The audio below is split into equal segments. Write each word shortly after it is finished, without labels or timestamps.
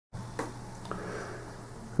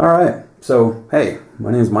All right, so hey,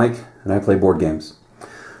 my name's Mike, and I play board games.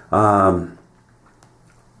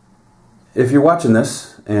 If you're watching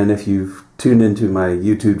this, and if you've tuned into my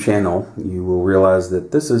YouTube channel, you will realize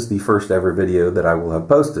that this is the first ever video that I will have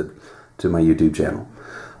posted to my YouTube channel.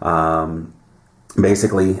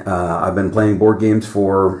 Basically, I've been playing board games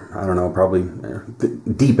for, I don't know, probably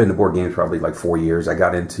deep into board games, probably like 4 years. I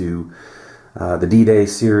got into the D-Day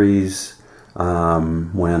series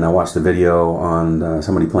when I watched a video on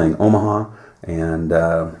somebody playing Omaha, and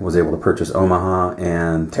was able to purchase Omaha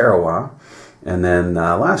and Tarawa. And then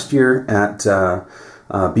last year at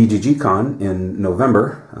BGG-Con in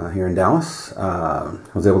November here in Dallas, I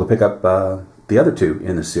was able to pick up the other two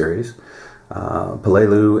in the series,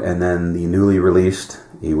 Pelly and then the newly released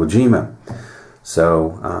Iwo Jima.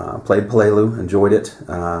 So played Pelly, enjoyed it.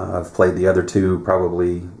 I've played the other two,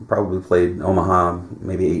 probably played Omaha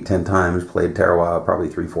maybe 8-10 times, played Tarawa probably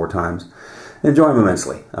 3-4 times. Enjoy them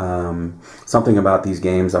immensely. Something about these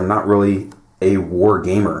games, I'm not really a war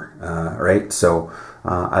gamer, right? So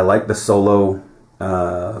I like the solo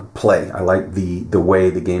play. I like the way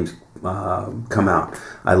the games come out.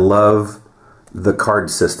 I love the card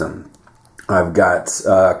system. I've got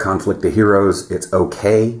Conflict of Heroes. It's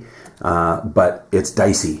okay, but it's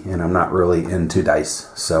dicey, and I'm not really into dice.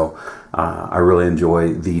 So I really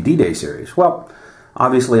enjoy the D-Day series. Well,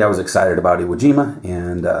 obviously I was excited about Iwo Jima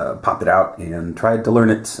and popped it out and tried to learn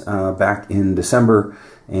it back in December,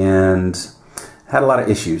 and had a lot of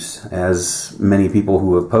issues, as many people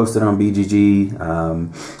who have posted on BGG.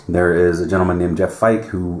 There is a gentleman named Jeff Fike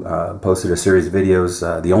who posted a series of videos,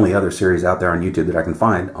 the only other series out there on YouTube that I can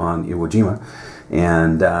find on Iwo Jima,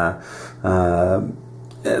 and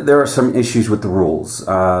there are some issues with the rules.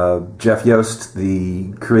 Jeff Yost,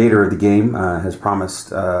 the creator of the game, has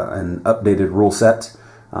promised an updated rule set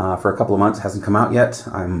for a couple of months. Hasn't come out yet.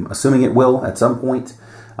 I'm assuming it will at some point.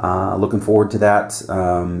 Looking forward to that.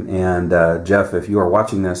 Jeff, if you are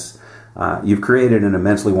watching this, you've created an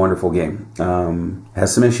immensely wonderful game.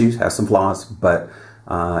 Has some issues, has some flaws, but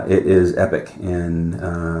it is epic in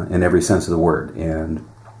every sense of the word. And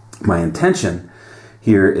my intention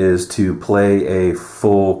here is to play a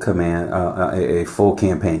full full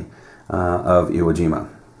campaign of Iwo Jima.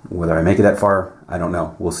 Whether I make it that far, I don't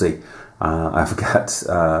know. We'll see. I've got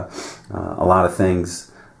a lot of things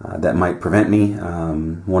that might prevent me,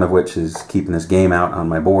 one of which is keeping this game out on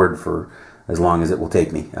my board for as long as it will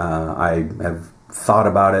take me. I have thought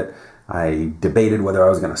about it. I debated whether I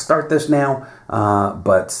was going to start this now,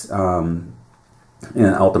 but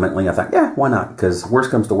ultimately I thought, yeah, why not? Because worst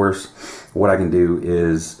comes to worst, what I can do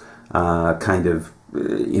is kind of,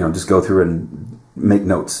 just go through and make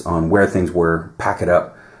notes on where things were, pack it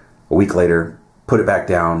up a week later, put it back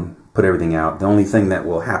down, put everything out. The only thing that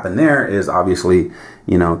will happen there is obviously,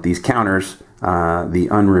 these counters, the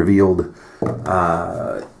unrevealed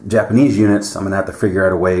Japanese units. I'm going to have to figure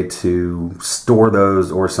out a way to store those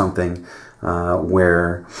or something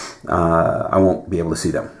where I won't be able to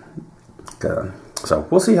see them. So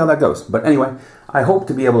we'll see how that goes. But anyway, I hope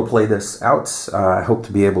to be able to play this out. I hope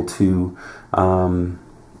to be able to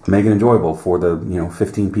make it enjoyable for the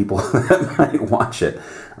 15 people that might watch it.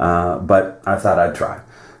 But I thought I'd try.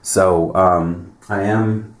 So I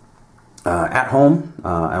am at home.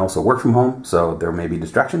 I also work from home, so there may be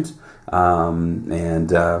distractions. I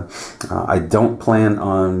don't plan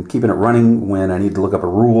on keeping it running when I need to look up a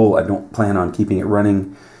rule. I don't plan on keeping it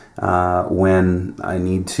running when I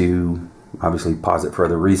need to obviously pause it for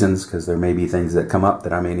other reasons, because there may be things that come up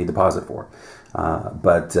that I may need to pause it for.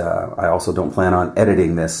 But I also don't plan on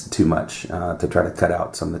editing this too much to try to cut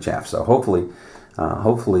out some of the chaff. So hopefully,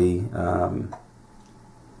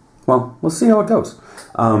 well, we'll see how it goes.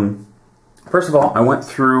 First of all, I went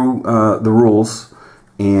through the rules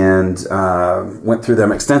and went through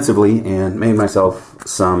them extensively and made myself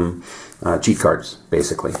some cheat cards,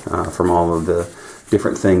 basically, from all of the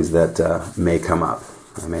different things that may come up.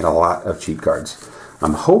 I made a lot of cheat cards.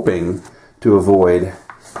 I'm hoping to avoid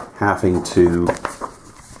having to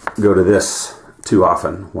go to this too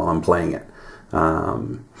often while I'm playing it.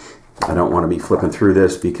 I don't want to be flipping through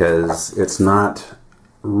this because it's not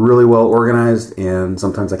really well organized, and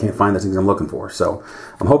sometimes I can't find the things I'm looking for. So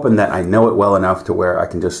I'm hoping that I know it well enough to where I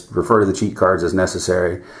can just refer to the cheat cards as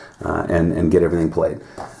necessary and get everything played.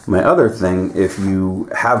 My other thing, if you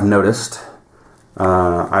have noticed,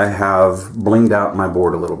 I have blinged out my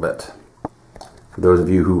board a little bit. For those of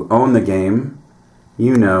you who own the game,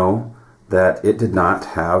 you know that it did not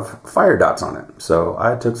have fire dots on it. So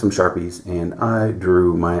I took some Sharpies and I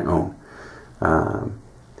drew my own.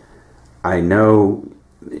 I know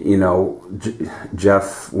you know,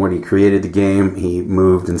 Jeff, when he created the game, he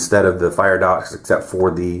moved, instead of the fire dots, except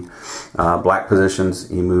for the black positions,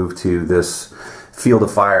 he moved to this field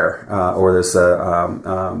of fire, or this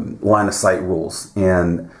line of sight rules.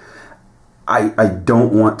 And I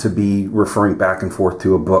don't want to be referring back and forth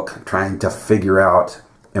to a book trying to figure out,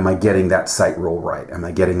 am I getting that sight rule right? Am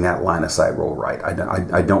I getting that line of sight rule right?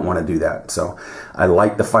 I don't want to do that. So I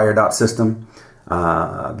like the fire dot system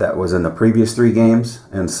that was in the previous 3 games,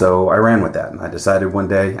 and so I ran with that. And I decided one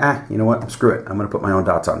day, you know what, screw it, I'm going to put my own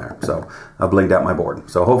dots on there. So I blinged out my board.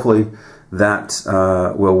 So hopefully that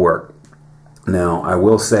will work. Now I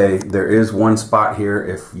will say there is one spot here,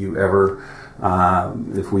 if you ever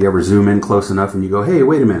if we ever zoom in close enough and you go, hey,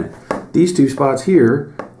 wait a minute, these 2 spots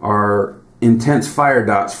here are intense fire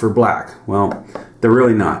dots for black. Well, they're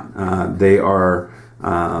really not. They are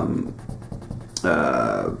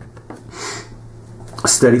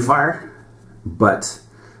steady fire, but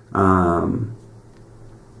I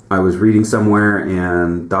was reading somewhere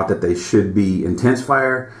and thought that they should be intense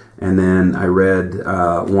fire, and then I read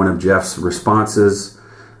one of Jeff's responses,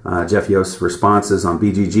 Jeff Yost's responses on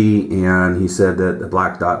BGG, and he said that the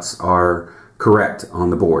black dots are correct on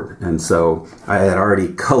the board. And so I had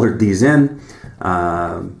already colored these in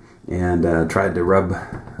and tried to rub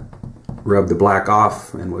the black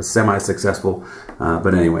off, and was semi-successful.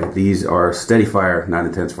 But anyway, these are steady fire, not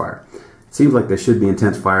intense fire. It seems like they should be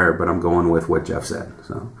intense fire, but I'm going with what Jeff said.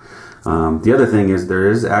 So the other thing is, there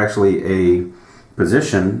is actually a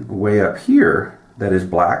position way up here that is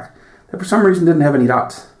black that for some reason didn't have any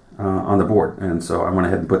dots on the board, and so I went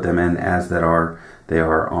ahead and put them in as they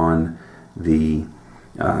are on the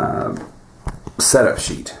setup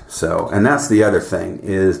sheet. So, and that's the other thing,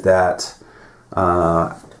 is that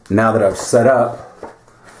now that I've set up,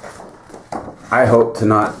 I hope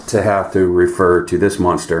to have to refer to this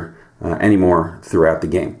monster anymore throughout the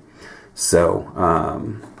game. So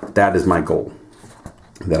that is my goal,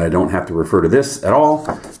 that I don't have to refer to this at all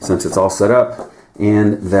since it's all set up,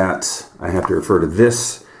 and that I have to refer to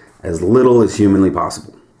this as little as humanly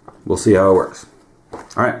possible. We'll see how it works.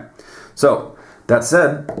 All right. So that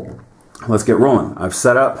said, let's get rolling. I've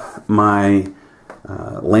set up my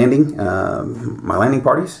landing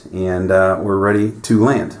parties, and we're ready to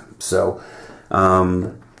land. So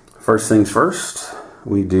first things first,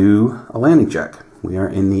 we do a landing check. We are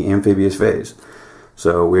in the amphibious phase.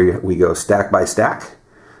 So we go stack by stack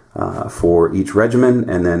for each regimen,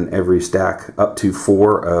 and then every stack up to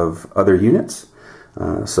 4 of other units.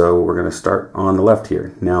 So we're going to start on the left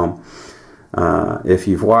here. Now, if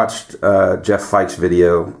you've watched Jeff Fike's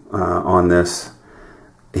video on this,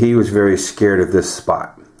 he was very scared of this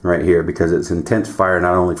spot right here because it's intense fire,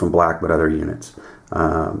 not only from black but other units,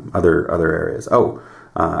 other areas. Oh,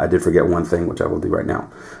 I did forget one thing, which I will do right now.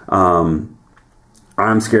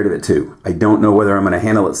 I'm scared of it too. I don't know whether I'm going to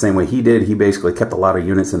handle it the same way he did. He basically kept a lot of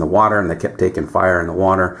units in the water, and they kept taking fire in the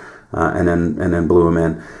water, and then blew them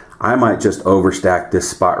in. I might just overstack this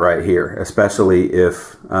spot right here, especially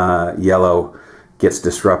if yellow gets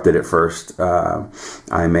disrupted at first.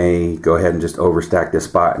 I may go ahead and just overstack this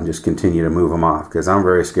spot and just continue to move them off, because I'm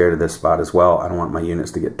very scared of this spot as well. I don't want my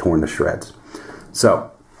units to get torn to shreds.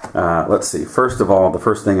 So let's see. First of all, the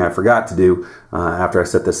first thing I forgot to do after I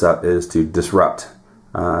set this up is to disrupt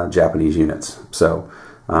Japanese units. So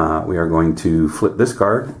we are going to flip this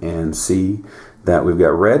card and see that we've got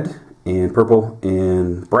red and purple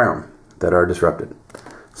and brown that are disrupted.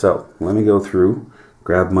 So let me go through,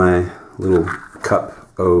 grab my little cup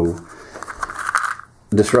of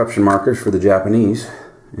disruption markers for the Japanese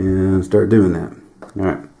and start doing that.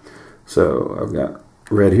 Alright, so I've got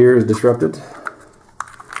red here is disrupted.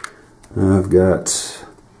 I've got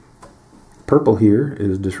purple here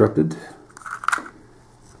is disrupted.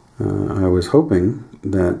 I was hoping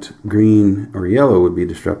that green or yellow would be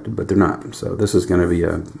disrupted, but they're not. So this is going to be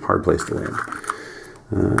a hard place to land.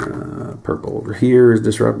 Purple over here is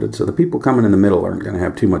disrupted. So the people coming in the middle aren't going to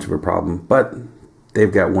have too much of a problem, but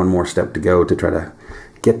they've got one more step to go to try to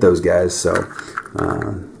get those guys. So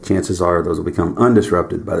chances are those will become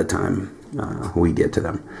undisrupted by the time we get to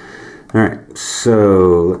them. All right,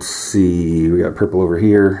 so let's see. We got purple over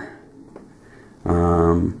here.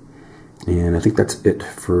 And I think that's it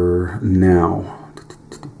for now.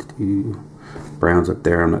 Brown's up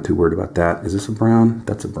there. I'm not too worried about that. Is this a brown?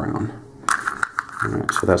 That's a brown.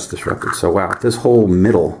 Alright, so that's disrupted. So wow, this whole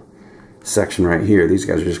middle section right here, these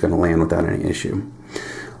guys are just going to land without any issue.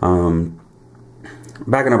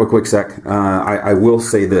 Backing up a quick sec, I will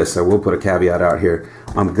say this. I will put a caveat out here.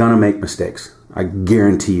 I'm going to make mistakes. I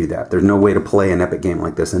guarantee you that. There's no way to play an epic game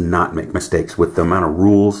like this and not make mistakes with the amount of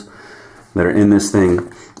rules that are in this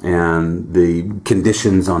thing, and the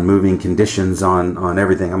conditions on moving, conditions on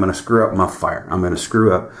everything. I'm going to screw up muff fire. I'm going to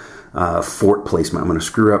screw up fort placement. I'm going to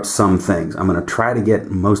screw up some things. I'm going to try to get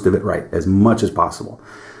most of it right as much as possible.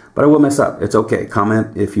 But I will mess up. It's okay.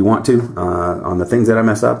 Comment if you want to on the things that I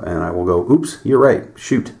mess up, and I will go, oops, you're right.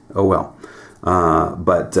 Shoot. Oh well.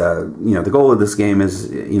 But you know, the goal of this game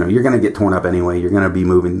is, you know, you're going to get torn up anyway. You're going to be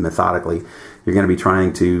moving methodically. You're going to be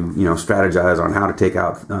trying to, you know, strategize on how to take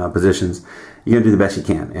out positions. You're going to do the best you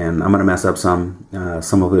can, and I'm going to mess up some.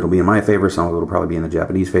 Some of it will be in my favor. Some of it will probably be in the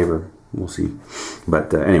Japanese favor. We'll see.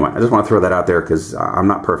 But anyway, I just want to throw that out there because I'm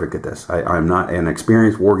not perfect at this. I'm not an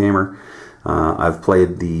experienced wargamer. I've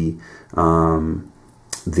played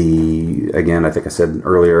again, I think I said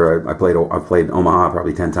earlier, I've played Omaha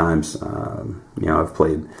probably 10 times. You know, I've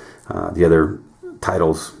played the other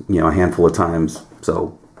titles, you know, a handful of times.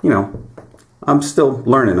 So, you know, I'm still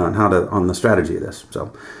learning on the strategy of this.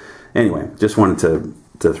 So anyway, just wanted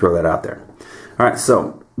to throw that out there. All right,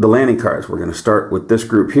 so the landing cards, we're going to start with this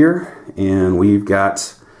group here, and we've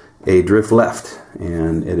got a drift left,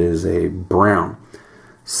 and it is a brown.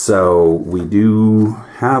 So we do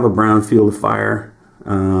have a brown field of fire.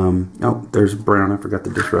 Oh, there's brown. I forgot to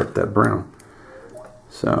disrupt that brown.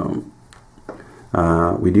 So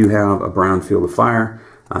we do have a brown field of fire,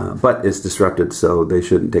 but it's disrupted, so they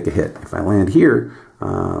shouldn't take a hit. If I land here,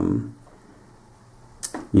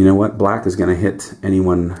 you know what? Black is going to hit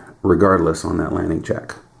anyone regardless on that landing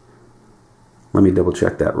check. Let me double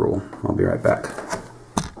check that rule. I'll be right back.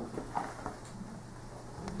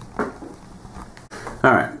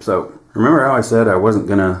 Alright, so remember how I said I was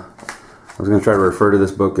gonna try to refer to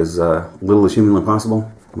this book as little as humanly possible?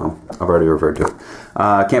 Well, I've already referred to it.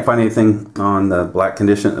 Can't find anything on the black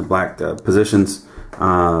positions,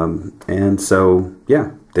 and so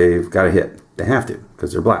yeah, they've got to hit. They have to,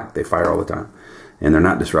 because they're black. They fire all the time, and they're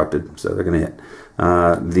not disrupted, so they're going to hit.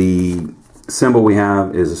 The symbol we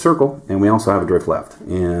have is a circle, and we also have a drift left.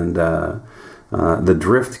 And the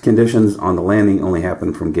drift conditions on the landing only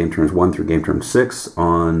happen from game turns 1 through game turn 6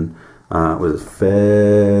 on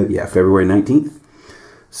February 19th.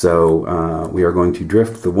 So we are going to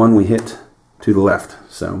drift the one we hit to the left.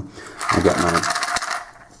 So I've got my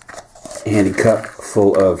handy cup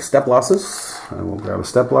full of step losses. I will grab a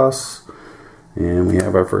step loss, and we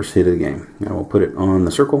have our first hit of the game. I will put it on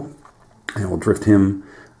the circle, and we'll drift him.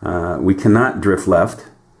 We cannot drift left,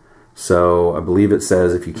 so I believe it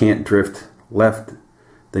says if you can't drift left,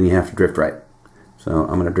 then you have to drift right. So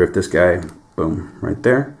I'm going to drift this guy, boom, right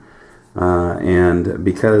there. And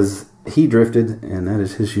because he drifted, and that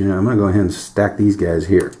is his unit, I'm going to go ahead and stack these guys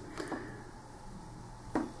here.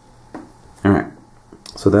 Alright,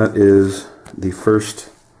 so that is the first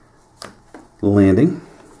landing.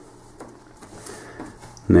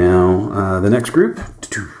 Now, the next group,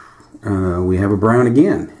 we have a brown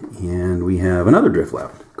again, and we have another drift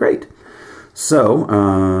left. Great.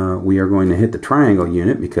 So, we are going to hit the triangle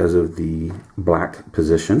unit because of the black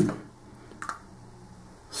position.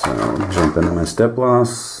 So, jump into my step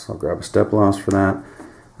loss. I'll grab a step loss for that.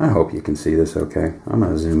 I hope you can see this okay. I'm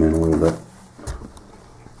going to zoom in a little bit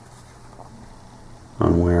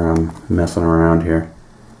on where I'm messing around here.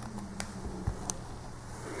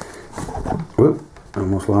 Whoop, I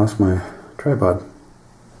almost lost my tripod.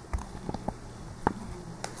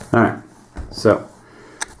 Alright, so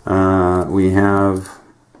we have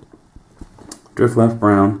drift left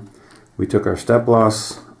brown. We took our step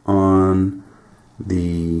loss on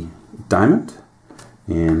the diamond,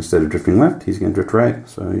 and instead of drifting left, he's going to drift right.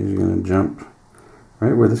 So he's going to jump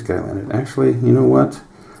right where this guy landed. Actually, you know what?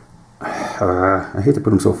 I hate to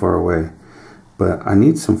put him so far away, but I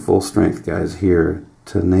need some full strength guys here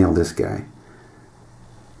to nail this guy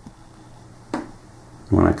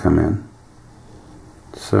when I come in.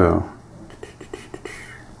 So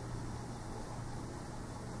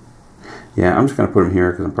yeah, I'm just going to put him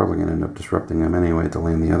here because I'm probably going to end up disrupting them anyway to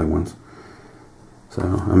land the other ones. So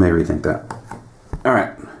I may rethink that.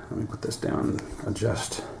 Alright, let me put this down and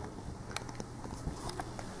adjust.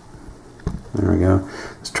 There we go.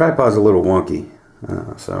 This tripod's a little wonky,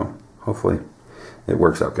 so hopefully it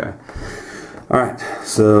works okay. Alright,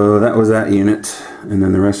 so that was that unit, and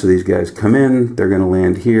then the rest of these guys come in. They're going to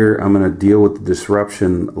land here. I'm going to deal with the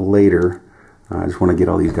disruption later. I just want to get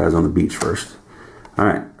all these guys on the beach first.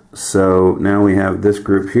 Alright, so now we have this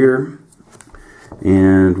group here,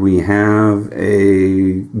 and we have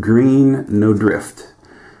a green, no drift.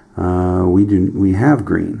 We have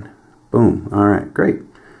green. Boom. Alright, great.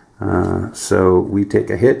 So we take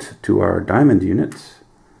a hit to our diamond units.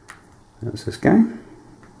 That's this guy.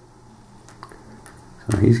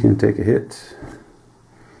 So he's going to take a hit.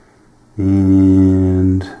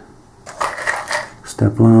 And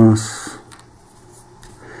Step loss.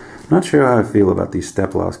 Not sure how I feel about these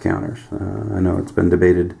step loss counters. I know it's been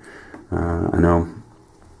debated. I know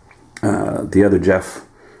the other Jeff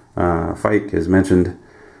Fike has mentioned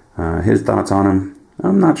his thoughts on them.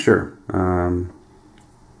 I'm not sure. You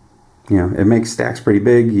know, it makes stacks pretty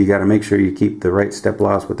big. You got to make sure you keep the right step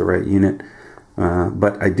loss with the right unit.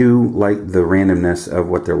 But I do like the randomness of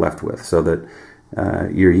what they're left with, so that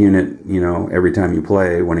your unit, you know, every time you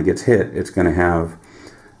play, when it gets hit, it's going to have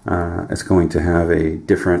a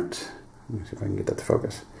different. Let me see if I can get that to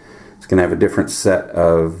focus. It's going to have a different set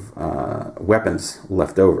of weapons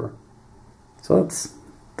left over. So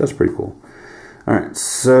that's pretty cool. All right.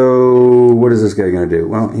 So what is this guy going to do?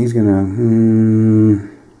 Well, he's going to.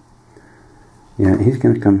 Yeah, he's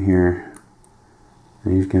going to come here,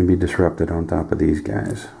 and he's going to be disrupted on top of these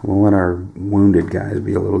guys. We'll let our wounded guys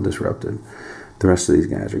be a little disrupted. The rest of these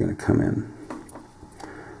guys are going to come in.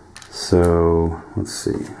 So, let's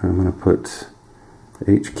see. I'm going to put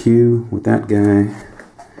HQ with that guy.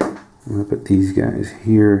 I'm going to put these guys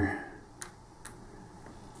here.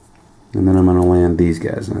 And then I'm going to land these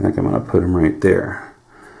guys. And I think I'm going to put them right there.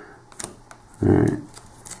 Alright.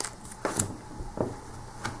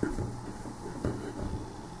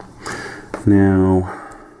 Now,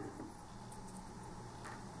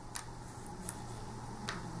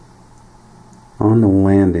 on the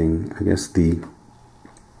landing, I guess I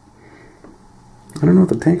don't know if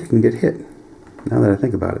the tank can get hit, now that I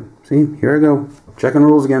think about it. See, here I go, checking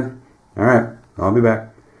rules again. Alright, I'll be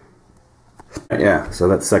back. Yeah, so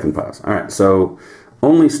that's second pause. Alright, so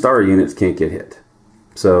only star units can't get hit.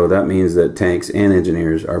 So that means that tanks and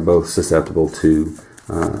engineers are both susceptible to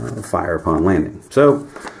fire upon landing. So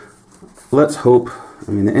let's hope,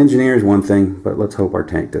 I mean, the engineer is one thing, but let's hope our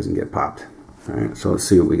tank doesn't get popped. Alright, so let's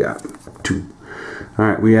see what we got. 2.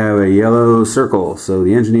 Alright, we have a yellow circle, so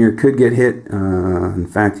the engineer could get hit. In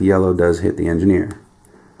fact, the yellow does hit the engineer.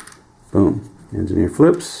 Boom. Engineer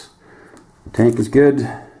flips. Tank is good.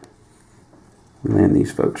 Land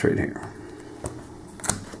these folks right here.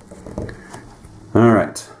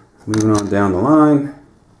 Alright, moving on down the line.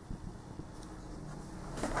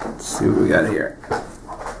 Let's see what we got here.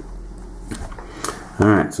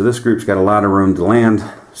 Alright, so this group's got a lot of room to land,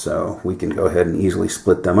 so we can go ahead and easily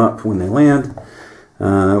split them up when they land.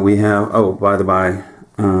 We have, oh, by the by,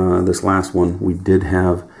 this last one, we did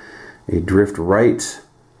have a drift right.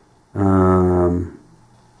 I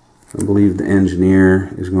believe the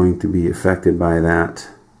engineer is going to be affected by that.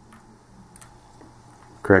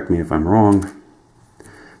 Correct me if I'm wrong.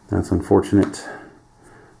 That's unfortunate.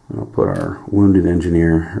 I'll put our wounded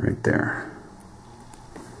engineer right there.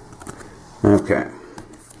 Okay.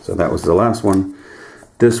 So that was the last one.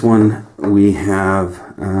 This one we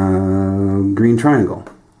have green triangle.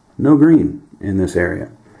 No green in this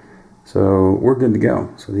area. So we're good to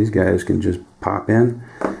go. So these guys can just pop in.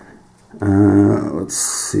 Let's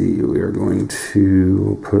see, we are going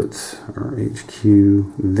to put our HQ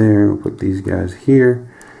there. We'll put these guys here.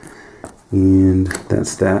 And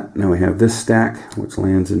that's that. Now we have this stack, which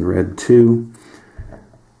lands in red 2.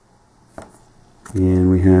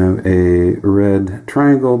 And we have a red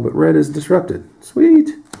triangle, but red is disrupted.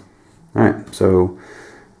 Sweet! Alright, so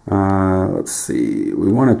let's see.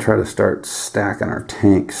 We want to try to start stacking our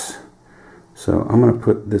tanks. So I'm going to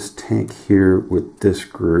put this tank here with this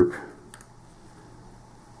group.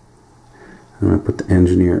 I'm going to put the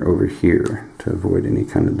engineer over here to avoid any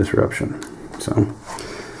kind of disruption. So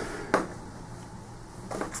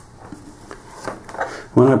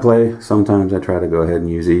when I play, sometimes I try to go ahead and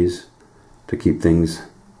use these to keep things,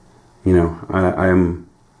 you know, I am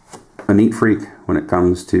a neat freak when it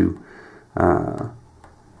comes to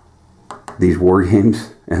these war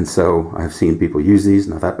games, and so I've seen people use these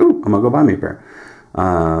and I thought, ooh, I'm gonna go buy me a pair.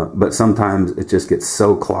 But sometimes it just gets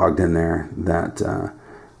so clogged in there that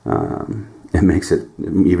it makes it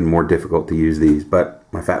even more difficult to use these. But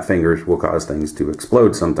my fat fingers will cause things to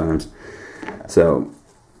explode sometimes. So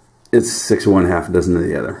it's 6 of one, half a dozen of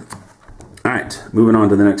the other. All right, moving on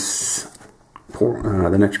to the next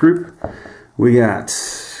group. We got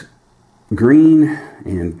green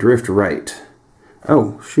and drift right.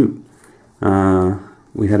 Oh shoot,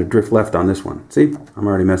 we had a drift left on this one. See, I'm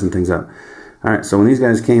already messing things up. All right, so when these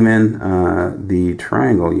guys came in, the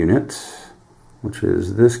triangle unit, which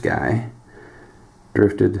is this guy,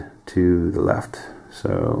 drifted to the left.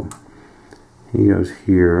 So he goes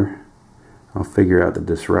here. I'll figure out the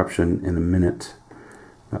disruption in a minute,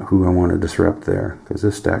 who I want to disrupt there, because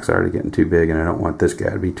this stack's already getting too big and I don't want this guy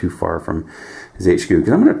to be too far from his HQ,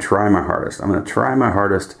 because I'm going to try my hardest. I'm going to try my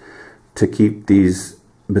hardest to keep these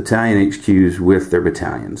battalion HQs with their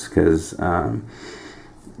battalions, because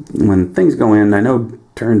when things go in, I know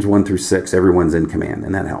turns 1 through 6, everyone's in command,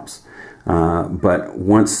 and that helps. But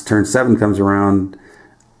once turn 7 comes around,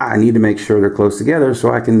 I need to make sure they're close together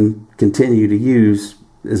so I can continue to use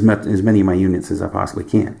as many of my units as I possibly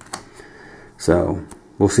can. So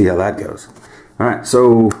we'll see how that goes. All right,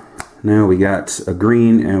 so now we got a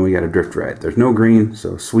green and we got a drift right. There's no green,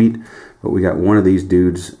 so sweet, but we got one of these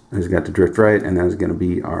dudes who's got the drift right, and that is going to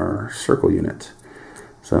be our circle unit.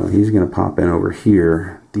 So he's going to pop in over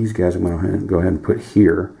here. These guys I'm going to go ahead and put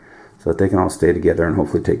here so that they can all stay together and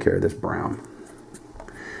hopefully take care of this brown.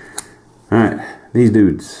 All right, these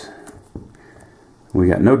dudes. We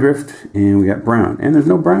got no drift and we got brown, and there's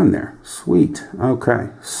no brown there. Sweet. Okay,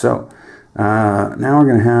 so now we're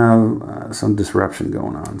going to have some disruption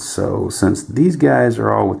going on. So since these guys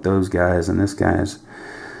are all with those guys and this guy's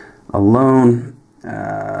alone,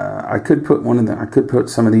 I could put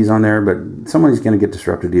some of these on there, but somebody's going to get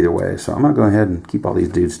disrupted either way. So I'm going to go ahead and keep all these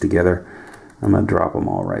dudes together. I'm going to drop them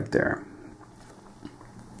all right there.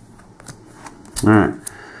 All right.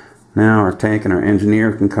 Now our tank and our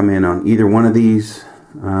engineer can come in on either one of these.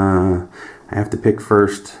 I have to pick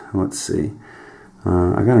first. Let's see.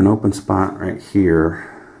 I got an open spot right here.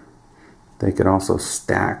 They could also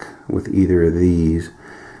stack with either of these.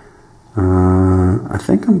 I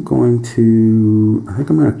think I'm going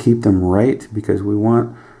to keep them right because we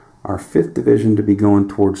want our 5th division to be going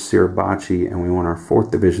towards Suribachi and we want our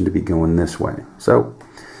 4th division to be going this way. So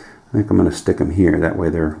I think I'm going to stick them here. That way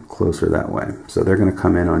they're closer that way. So they're going to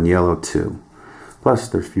come in on yellow too. Plus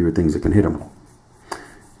there's fewer things that can hit them.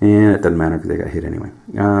 And it doesn't matter because they got hit anyway.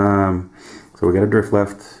 So we got a drift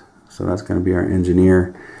left. So that's going to be our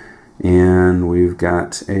engineer. And we've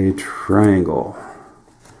got a triangle.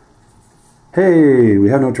 Hey, we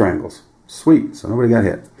have no triangles. Sweet, so nobody got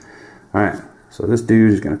hit. Alright, so this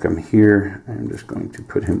dude is going to come here. I'm just going to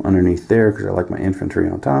put him underneath there because I like my infantry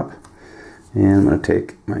on top. And I'm going to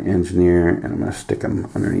take my engineer and I'm going to stick him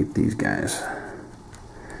underneath these guys.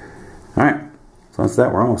 Alright, so that's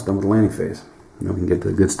that. We're almost done with the landing phase. Now we can get to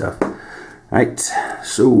the good stuff. Alright,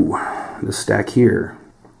 so this stack here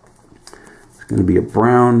is going to be a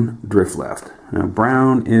brown drift left. Now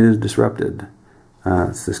brown is disrupted.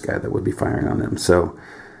 It's this guy that would be firing on them. So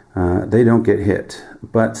they don't get hit.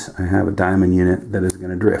 But I have a diamond unit that is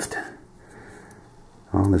going to drift.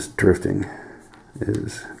 All this drifting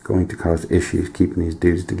is going to cause issues keeping these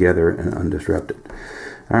dudes together and undisrupted.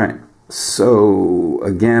 Alright, so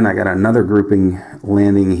again, I got another grouping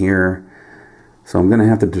landing here. So I'm going to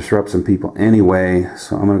have to disrupt some people anyway.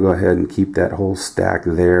 So I'm going to go ahead and keep that whole stack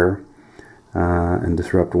there and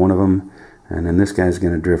disrupt one of them. And then this guy's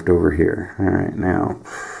going to drift over here. Alright, now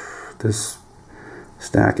this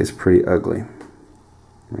stack is pretty ugly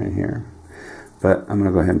right here. But I'm going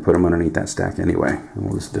to go ahead and put him underneath that stack anyway. And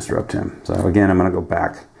we'll just disrupt him. So again, I'm going to go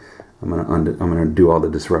back. I'm going to do all the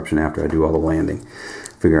disruption after I do all the landing.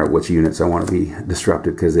 Figure out which units I want to be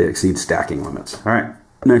disrupted because they exceed stacking limits. Alright,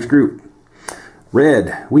 next group.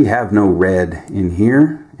 Red. We have no red in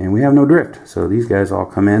here. And we have no drift. So these guys all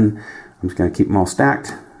come in. I'm just going to keep them all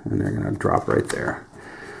stacked. And they're going to drop right there.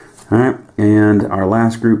 Alright, and our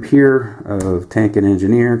last group here of tank and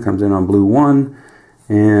engineer comes in on blue 1.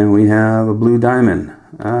 And we have a blue diamond.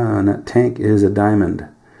 And that tank is a diamond.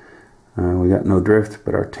 We got no drift,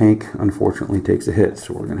 but our tank unfortunately takes a hit.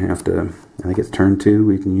 So we're going to have to, I think it's turn 2,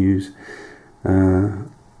 we can use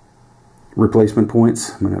replacement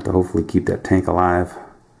points. I'm going to have to hopefully keep that tank alive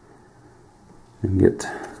and get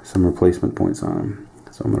some replacement points on him.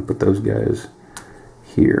 So I'm going to put those guys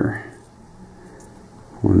here.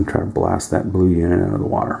 I'm going to try to blast that blue unit out of the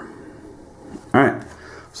water. Alright,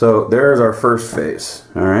 so there's our first phase.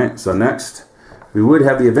 Alright, so next we would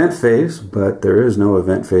have the event phase, but there is no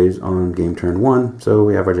event phase on game turn 1, so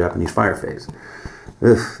we have our Japanese fire phase.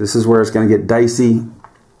 This is where it's going to get dicey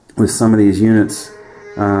with some of these units.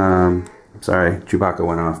 Sorry, Chewbacca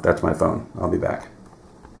went off. That's my phone. I'll be back.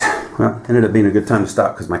 Well, it ended up being a good time to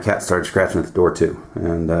stop because my cat started scratching at the door too.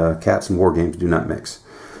 And cats and war games do not mix.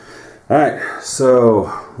 Alright,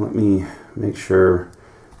 so let me make sure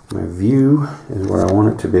my view is where I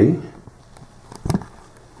want it to be.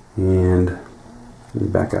 And let me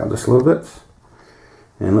back out just a little bit.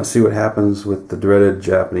 And let's see what happens with the dreaded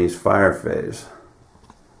Japanese fire phase.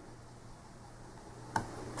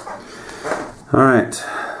 Alright,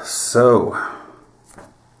 so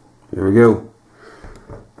here we go.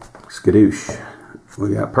 Skadoosh.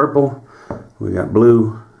 We got purple, we got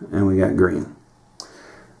blue, and we got green.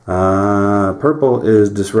 Purple is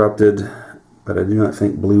disrupted, but I do not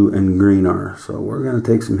think blue and green are. So we're going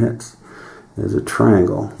to take some hits. There's a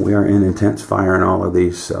triangle. We are in intense fire in all of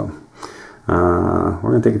these, so we're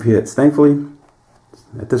going to take a few hits. Thankfully,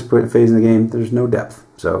 At this point, phase in the game, there's no depth.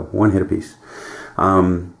 So, one hit apiece.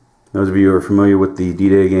 Those of you who are familiar with the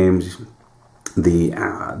D-Day games, the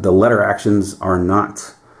letter actions are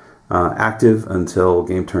not active until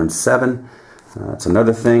game turn 7. That's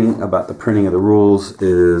another thing about the printing of the rules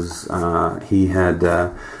is he had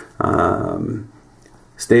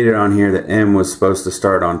stated on here that M was supposed to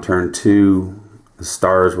start on turn 2, the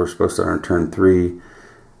stars were supposed to start on turn 3,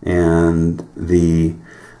 and the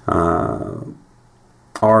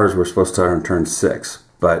R's were supposed to start on turn 6.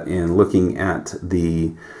 But in looking at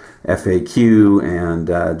the FAQ and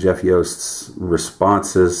Jeff Yost's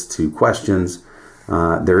responses to questions,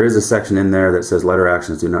 there is a section in there that says letter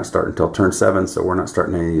actions do not start until turn 7, so we're not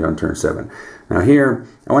starting any on turn 7. Now here,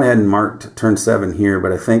 I went ahead and marked turn 7 here,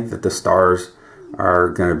 but I think that the stars are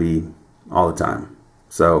going to be all the time.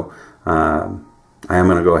 So I am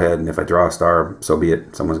going to go ahead, and if I draw a star, so be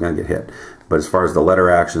it. Someone's going to get hit. But as far as the letter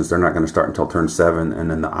actions, they're not going to start until turn 7,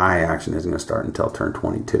 and then the I action isn't going to start until turn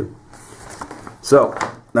 22. So,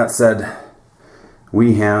 that said,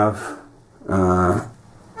 we have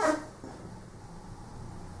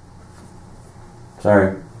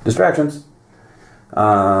distractions.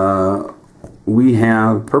 We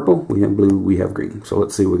have purple, we have blue, we have green. So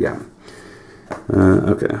let's see what we got.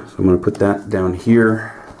 Okay, so I'm going to put that down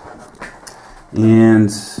here. And,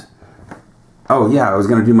 oh yeah, I was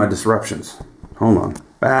going to do my disruptions. Hold on,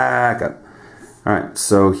 back up. Alright,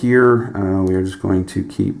 so here we are just going to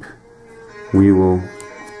keep, we will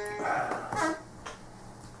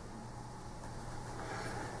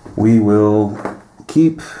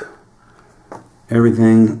keep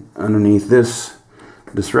everything underneath this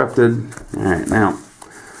disrupted. Alright, now,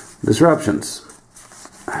 disruptions.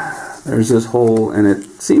 There's this hole, and it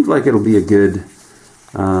seems like it'll be a good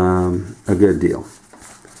deal,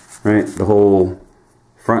 right? The whole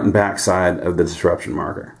front and back side of the disruption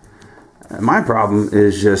marker. My problem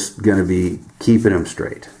is just going to be keeping them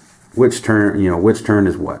straight. Which turn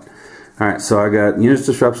is what? All right, so I got units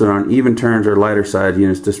disrupted on even turns or lighter side,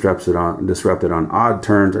 units disrupted on odd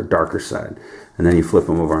turns or darker side, and then you flip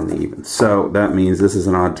them over on the even. So that means this is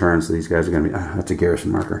an odd turn, so these guys are going to be, that's a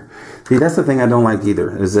garrison marker. See, that's the thing I don't like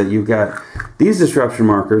either, is that you've got these disruption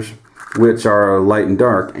markers, which are light and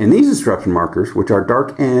dark, and these disruption markers, which are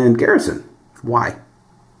dark and garrison. Why?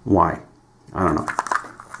 Why? I don't know.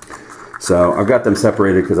 So I've got them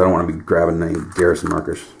separated because I don't want to be grabbing any garrison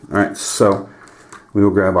markers. All right, so we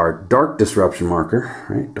will grab our dark disruption marker,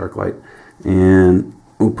 right, dark light, and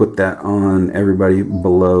we'll put that on everybody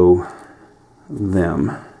below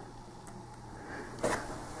them.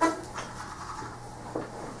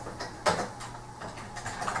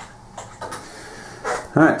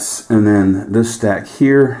 Alright, and then this stack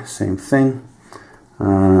here, same thing.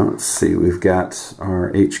 Let's see, we've got our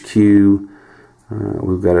HQ,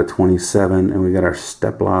 we've got a 27, and we've got our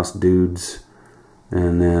step loss dudes.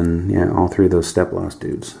 And then, yeah, all three of those step loss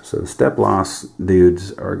dudes. So the step loss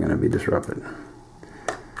dudes are going to be disrupted.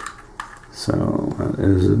 So that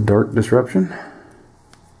is a dark disruption.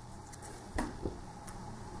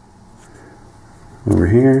 Over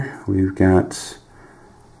here, we've got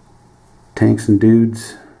tanks and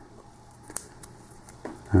dudes.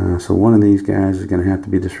 So one of these guys is going to have to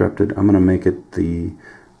be disrupted. I'm going to make it the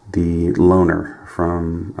loner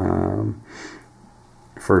from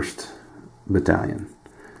 1st Battalion.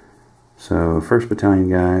 So 1st Battalion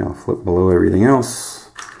guy, I'll flip below everything else.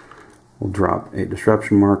 We'll drop a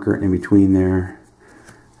disruption marker in between there,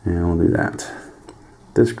 and we'll do that.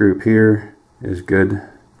 This group here is good.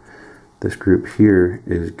 This group here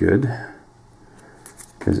is good,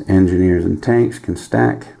 because engineers and tanks can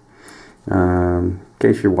stack. In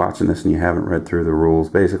case you're watching this and you haven't read through the rules,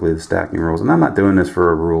 basically the stacking rules, and I'm not doing this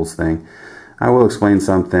for a rules thing. I will explain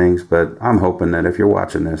some things, but I'm hoping that if you're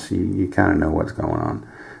watching this, you kind of know what's going on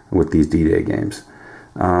with these D-Day games.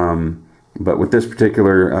 But with this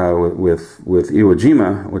particular, with Iwo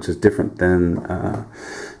Jima, which is different than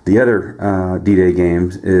the other D-Day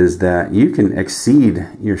games, is that you can exceed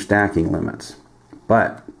your stacking limits.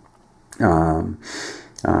 But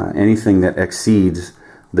anything that exceeds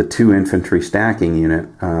the 2 infantry stacking unit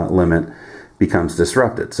limit becomes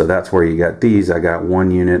disrupted. So that's where you got these. I got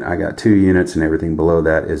 1 unit, I got 2 units, and everything below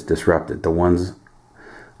that is disrupted. The ones,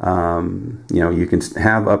 you can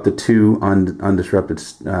have up to 2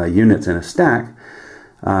 undisrupted units in a stack,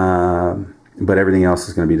 but everything else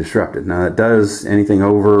is going to be disrupted. Now it does anything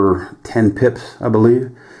over 10 pips, I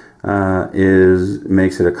believe,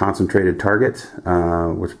 makes it a concentrated target,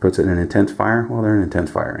 which puts it in intense fire. Well, they're in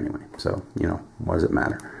intense fire anyway, so what does it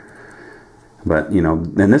matter? But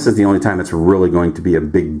and this is the only time it's really going to be a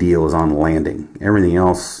big deal, is on landing. Everything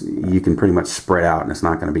else you can pretty much spread out, and it's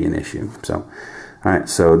not going to be an issue. So All right,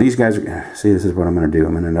 so these guys are, see, this is what I'm going to do.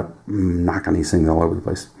 I'm going to end up knocking these things all over the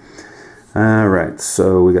place. All right,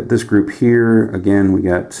 so we got this group here. Again, we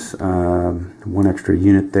got one extra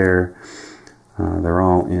unit there. They're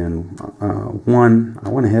all in one. I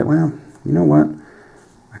want to hit, well, you know what?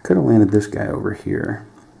 I could have landed this guy over here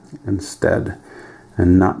instead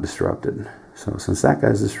and not disrupted. So since that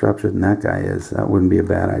guy's disrupted and that guy is, that wouldn't be a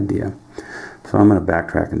bad idea. So I'm going to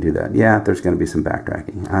backtrack and do that. Yeah, there's going to be some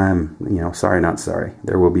backtracking. I'm, sorry, not sorry.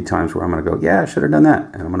 There will be times where I'm going to go, yeah, I should have done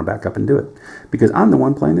that. And I'm going to back up and do it. Because I'm the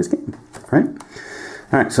one playing this game, right?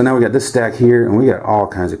 All right, so now we got this stack here, and we got all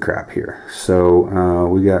kinds of crap here. So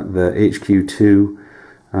we got the HQ2,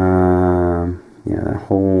 yeah, that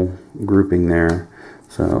whole grouping there.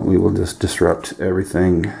 So we will just disrupt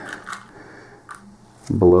everything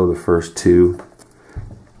below the first two.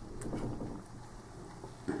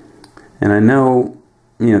 And I know,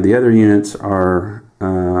 the other units are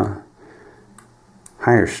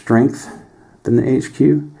higher strength than the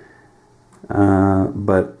HQ,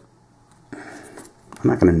 but I'm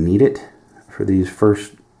not going to need it for these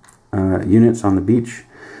first units on the beach.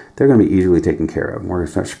 They're going to be easily taken care of. We're going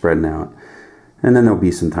to start spreading out. And then there'll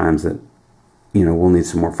be some times that, we'll need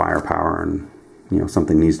some more firepower and,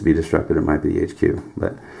 something needs to be disrupted. It might be the HQ,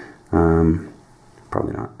 but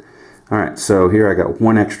probably not. All right, so here I got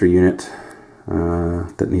one extra unit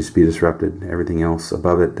that needs to be disrupted. Everything else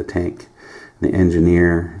above it, the tank, the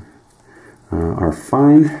engineer, are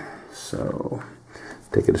fine. So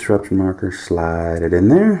take a disruption marker, slide it in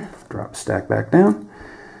there, drop stack back down,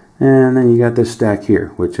 and then you got this stack here,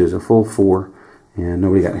 which is a full 4, and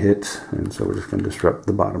nobody got hit, and so we're just going to disrupt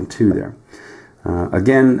the bottom 2 there.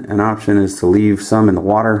 Again, an option is to leave some in the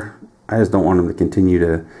water. I just don't want them to continue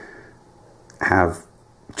to have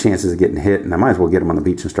chances of getting hit, and I might as well get them on the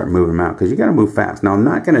beach and start moving them out, because you got to move fast. Now, I'm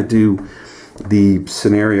not going to do the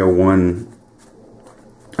scenario 1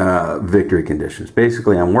 victory conditions.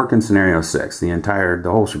 Basically, I'm working scenario 6, the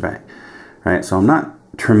whole shebang, right? So I'm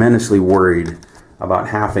not tremendously worried about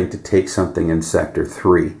having to take something in sector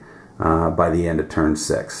 3 by the end of turn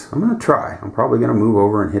 6. I'm going to try. I'm probably going to move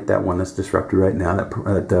over and hit that one that's disrupted right now, that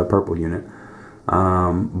purple unit.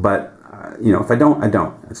 But if I don't, I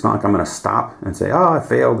don't. It's not like I'm going to stop and say, oh, I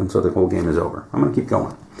failed, and so the whole game is over. I'm going to keep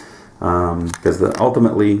going. Because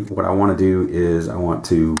ultimately, what I want to do is I want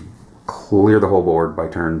to clear the whole board by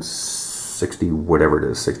turn 60, whatever it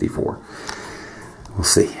is, 64. We'll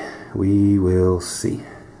see. We will see.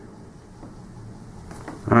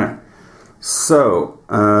 All right. So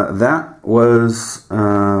that was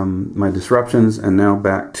my disruptions, and now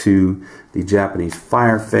back to the Japanese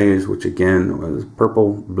fire phase, which again was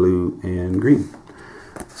purple, blue, and green.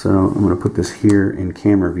 So I'm going to put this here in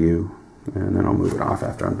camera view, and then I'll move it off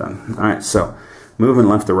after I'm done. All right, so moving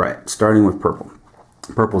left to right, starting with purple.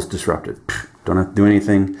 Purple's disrupted. Don't have to do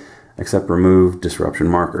anything except remove disruption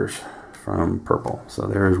markers from purple. So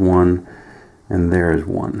there's one, and there's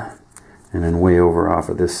one. And then way over off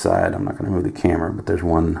of this side, I'm not going to move the camera, but there's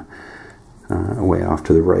one way off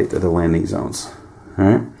to the right of the landing zones. All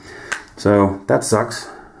right, so that sucks.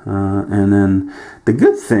 And then the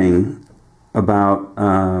good thing about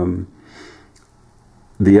the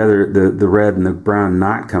red and the brown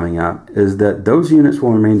not coming up is that those units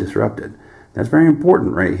will remain disrupted. That's very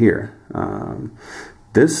important right here.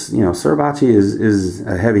 This, Suribachi is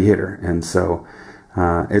a heavy hitter, and so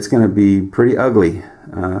it's going to be pretty ugly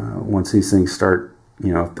once these things start.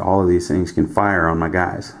 All of these things can fire on my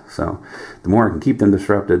guys. So the more I can keep them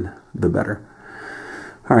disrupted, the better.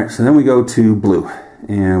 All right, so then we go to blue,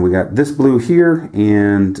 and we got this blue here,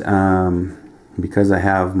 and because I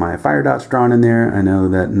have my fire dots drawn in there, I know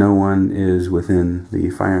that no one is within the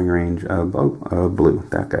firing range of blue.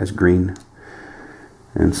 That guy's green.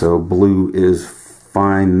 And so blue is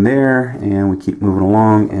fine there, and we keep moving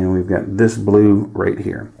along, and we've got this blue right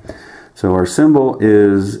here. So our symbol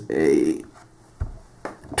is a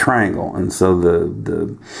triangle, and so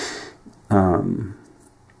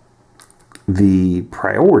the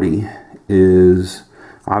priority is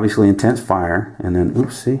obviously intense fire, and then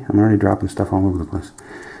oops, see, I'm already dropping stuff all over the place.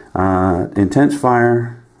 Intense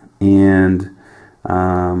fire, and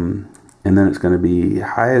then it's going to be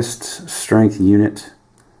highest strength unit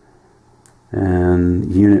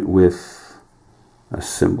and unit with a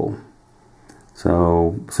symbol.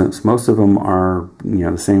 So since most of them are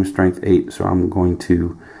the same strength 8, so I'm going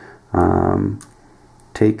to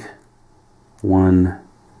take one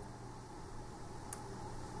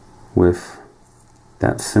with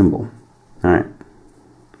that symbol. Alright,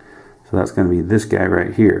 so that's going to be this guy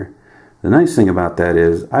right here. The nice thing about that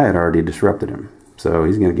is I had already disrupted him, so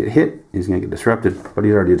he's going to get hit, he's going to get disrupted, but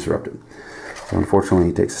he's already disrupted. So unfortunately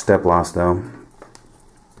he takes a step loss though,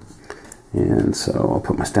 And so I'll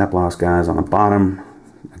put my step loss guys on the bottom.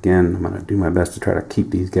 Again, I'm going to do my best to try to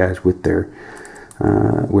keep these guys with their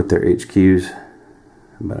HQs,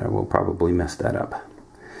 but I will probably mess that up.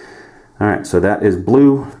 Alright, so that is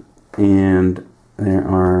blue, and there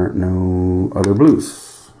are no other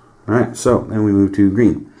blues. Alright, so then we move to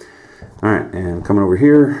green. Alright, and coming over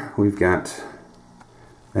here, we've got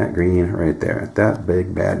that green right there. That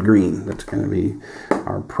big bad green. That's going to be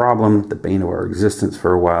our problem, the bane of our existence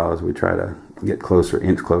for a while as we try to get closer,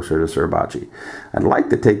 inch closer to Suribachi. I'd like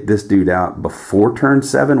to take this dude out before turn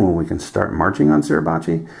 7 when we can start marching on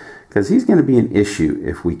Suribachi, because he's going to be an issue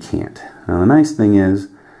if we can't. Now the nice thing is,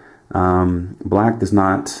 black does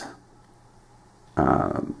not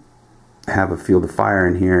have a field of fire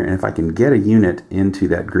in here, and if I can get a unit into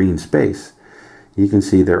that green space, you can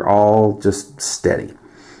see they're all just steady.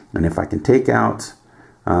 And if I can take out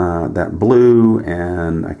that blue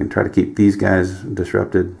and I can try to keep these guys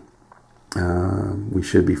disrupted, we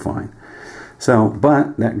should be fine. So,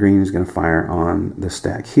 but that green is going to fire on the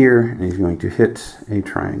stack here, and he's going to hit a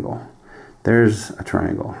triangle. There's a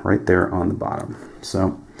triangle right there on the bottom.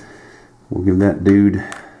 So we'll give that dude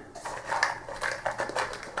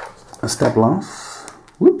a step loss.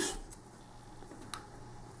 Whoops.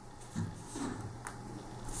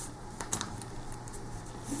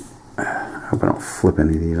 I hope I don't flip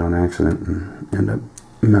any of these on accident and end up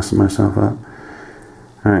messing myself up.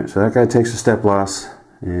 Alright, so that guy takes a step loss,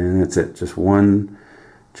 and that's it. Just one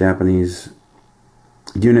Japanese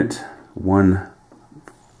unit, one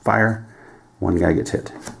fire, one guy gets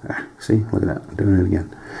hit. See, look at that, I'm doing it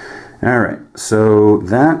again. Alright, so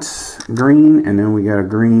that's green, and then we got a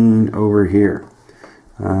green over here.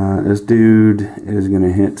 This dude is going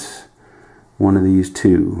to hit one of these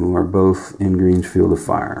two, who are both in green's field of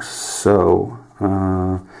fire. So,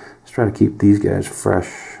 let's try to keep these guys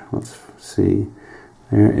fresh. Let's see.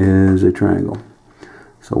 There is a triangle.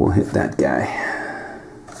 So we'll hit that guy.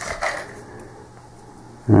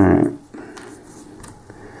 Alright.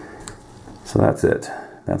 So that's it.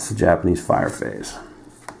 That's the Japanese fire phase.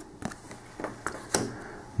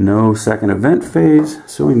 No second event phase,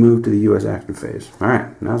 so we move to the US active phase.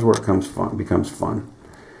 Alright, now's where it becomes fun.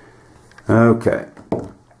 Okay.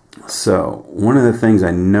 So, one of the things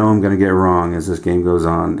I know I'm going to get wrong as this game goes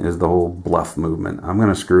on is the whole bluff movement. I'm going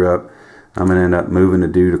to screw up. I'm going to end up moving the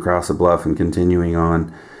dude across the bluff and continuing on.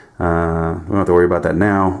 We don't have to worry about that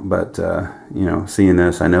now, but, you know, seeing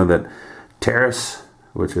this, I know that terrace,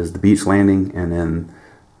 which is the beach landing, and then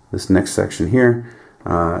this next section here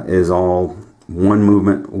is all one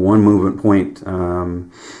movement point.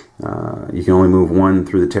 You can only move one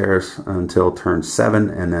through the terrace until turn 7,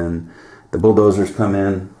 and then the bulldozers come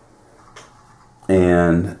in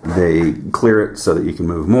and they clear it so that you can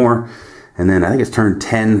move more. And then I think it's turn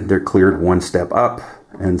 10, they're cleared one step up.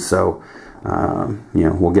 And so, you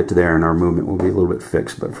know, we'll get to there and our movement will be a little bit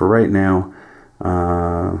fixed. But for right now,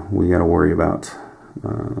 we got to worry about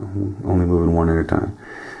only moving one at a time.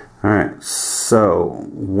 All right, so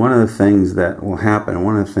one of the things that will happen,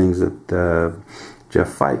 one of the things that Jeff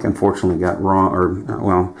Fike unfortunately got wrong, or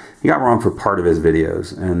well, he got wrong for part of his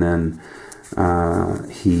videos, and then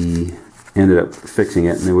he ended up fixing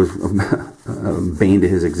it, and it was a bane to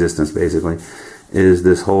his existence, basically, is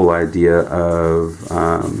this whole idea of,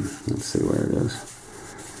 let's see where it is,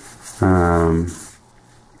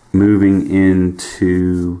 moving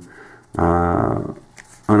into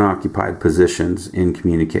unoccupied positions in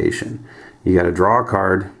communication. You got to draw a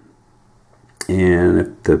card, and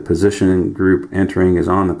if the position group entering is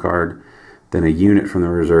on the card, then a unit from the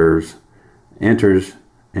reserves enters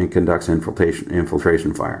and conducts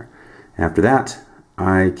infiltration fire. After that,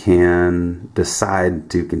 I can decide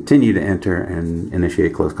to continue to enter and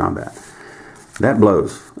initiate close combat. That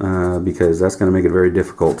blows, because that's going to make it very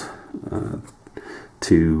difficult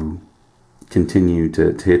to continue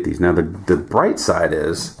to hit these. Now, the bright side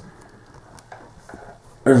is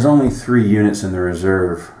there's only 3 units in the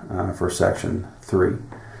reserve for section 3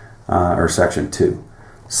 or section 2.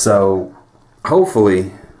 So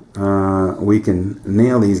hopefully we can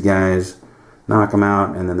nail these guys, knock them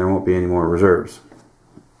out, and then there won't be any more reserves.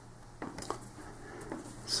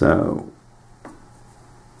 So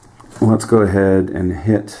let's go ahead and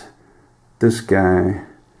hit this guy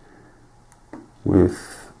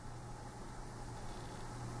with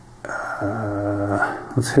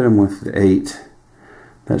let's hit him with the 8.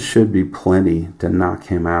 That should be plenty to knock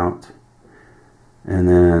him out, and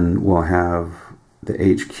then we'll have the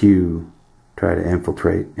HQ try to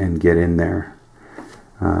infiltrate and get in there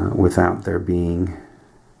without there being,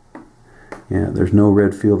 yeah, there's no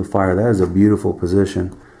red field of fire. That is a beautiful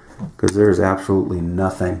position because there's absolutely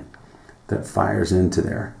nothing that fires into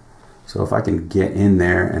there. So if I can get in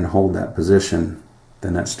there and hold that position,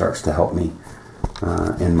 then that starts to help me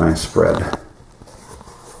in my spread.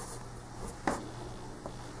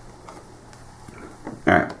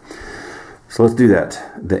 Alright, so let's do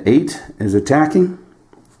that. The 8 is attacking.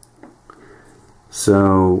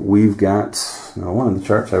 So we've got, one of the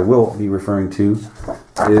charts I will be referring to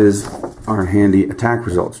is our handy attack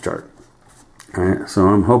results chart. Alright, so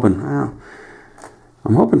I'm hoping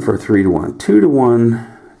for a 3-to-1.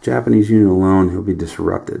 2-to-1, Japanese unit alone, he'll be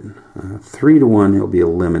disrupted. 3-to-1, he'll be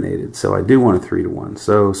eliminated. So I do want a 3-to-1.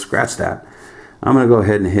 So scratch that. I'm going to go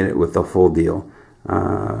ahead and hit it with the full deal.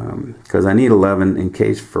 Because I need 11 in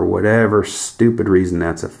case for whatever stupid reason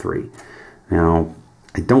that's a 3. Now,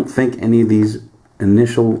 I don't think any of these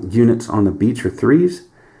initial units on the beach are 3s,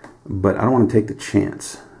 but I don't want to take the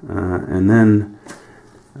chance. And then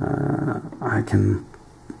I can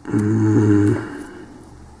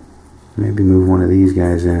maybe move one of these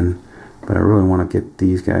guys in, but I really want to get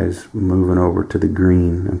these guys moving over to the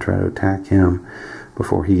green and try to attack him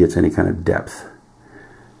before he gets any kind of depth.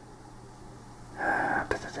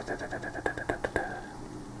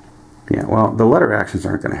 Yeah, well, the letter actions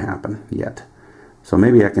aren't going to happen yet. So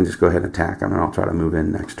maybe I can just go ahead and attack him, and I'll try to move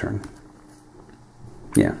in next turn.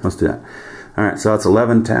 Yeah, let's do that. Alright, so that's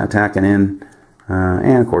 11 attacking in,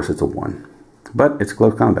 and of course it's a 1. But it's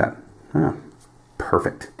close combat. Ah,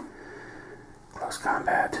 perfect. Close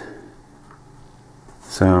combat.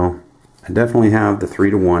 So, I definitely have the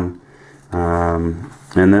 3-to-1. And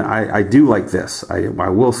then I do like this. I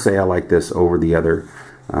will say I like this over the other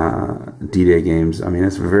D-Day games. I mean,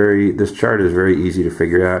 this chart is very easy to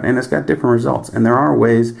figure out, and it's got different results. And there are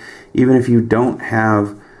ways, even if you don't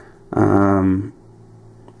have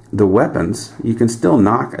the weapons, you can still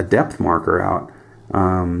knock a depth marker out.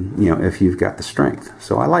 You know, if you've got the strength.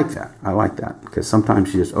 So I like that. I like that because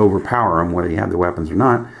sometimes you just overpower them, whether you have the weapons or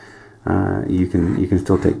not. You can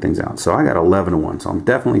still take things out. So I got 11-to-1. So I'm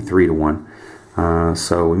definitely 3-to-1.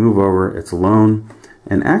 So we move over. It's alone,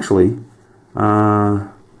 and actually.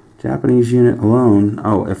 Japanese unit alone.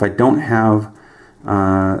 Oh, if I don't have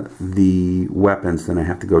the weapons, then I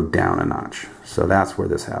have to go down a notch. So that's where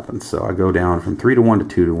this happens. So I go down from 3-to-1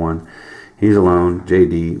 to 2-to-1. He's alone.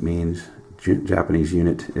 JD means Japanese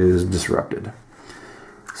unit is disrupted.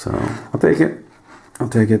 So I'll take it. I'll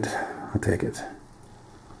take it. I'll take it.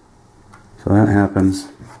 So that happens.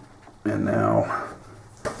 And now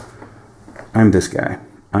I'm this guy.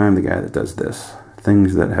 I'm the guy that does this.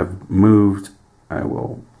 Things that have moved, I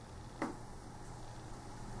will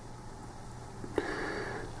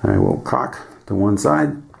cock to one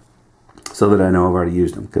side so that I know I've already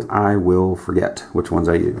used them, because I will forget which ones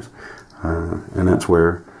I use, and that's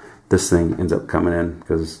where this thing ends up coming in,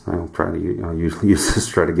 because I'll usually use this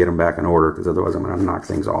to try to get them back in order, because otherwise I'm going to knock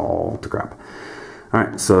things all to crap.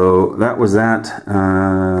 Alright, so that was that.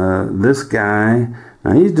 This guy,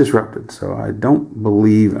 now he's disrupted, so I don't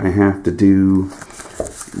believe I have to do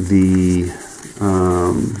the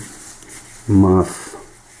muff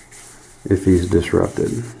if he's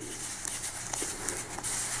disrupted.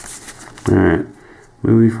 Alright,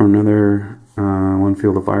 moving from another one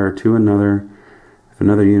field of fire to another. If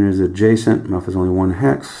another unit is adjacent, muff is only 1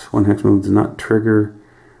 hex. 1 hex move does not trigger.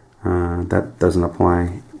 That doesn't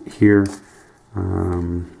apply here.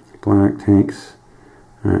 Black tanks.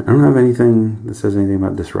 I don't have anything that says anything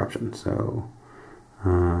about disruption, so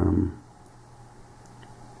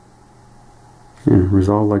yeah,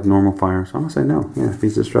 resolve like normal fire. So I'm gonna say no. Yeah, if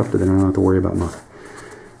he's disrupted, then I don't have to worry about muff.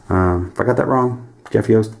 If I got that wrong, Jeff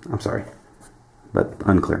Yost, I'm sorry, but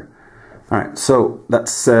unclear. All right, so that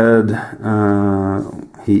said,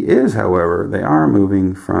 he is, however, they are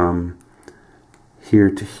moving from here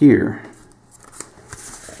to here.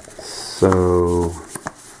 So,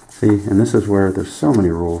 see, and this is where there's so many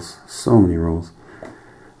rules, so many rules.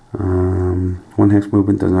 1 hex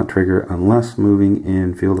movement does not trigger unless moving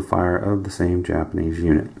in field of fire of the same Japanese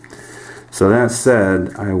unit. So that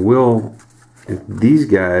said, I will, if these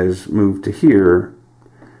guys move to here,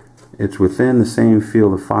 it's within the same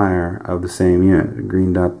field of fire of the same unit. A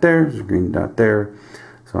green dot there, there's a green dot there.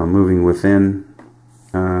 So I'm moving within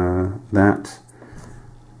that.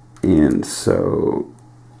 And so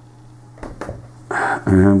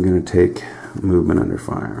I'm going to take movement under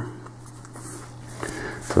fire.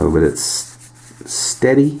 So, but it's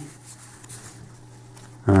steady.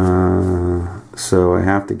 So I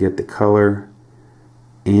have to get the color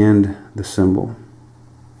and the symbol.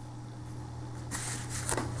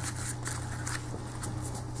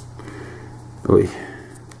 Oy.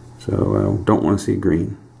 So I don't want to see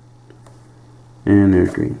green. And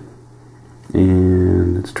there's green.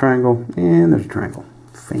 And it's a triangle. And there's a triangle.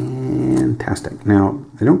 fantastic. Now,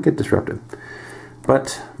 they don't get disrupted,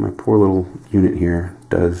 but my poor little unit here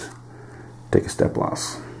does take a step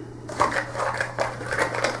loss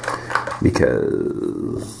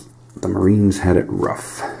because the Marines had it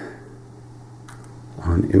rough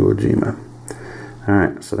on Iwo Jima.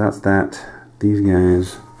 Alright, so that's that. These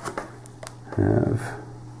guys have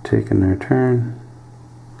taken their turn.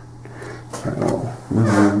 So,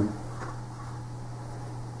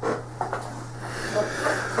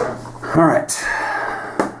 alright.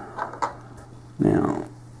 Now,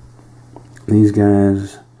 these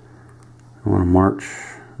guys, I want to march.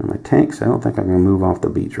 And my tanks, I don't think I'm going to move off the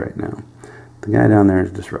beach right now. The guy down there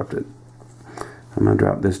is disrupted. I'm going to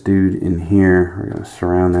drop this dude in here. We're going to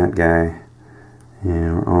surround that guy.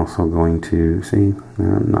 And we're also going to, see,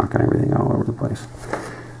 I'm knocking everything all over the place.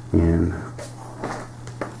 And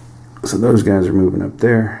so those guys are moving up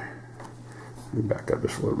there. Let me back up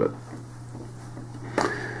just a little bit.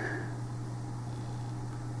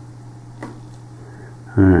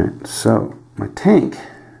 Alright, so my tank.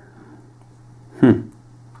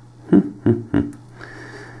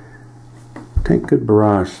 Tank could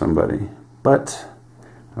barrage somebody, but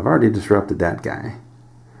I've already disrupted that guy.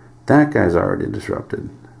 That guy's already disrupted.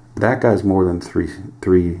 That guy's more than three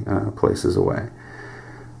places away.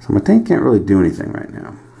 So my tank can't really do anything right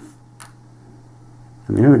now.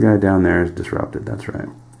 And the other guy down there is disrupted, that's right.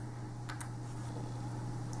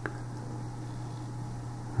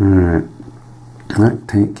 Alright. That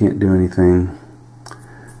tank can't do anything.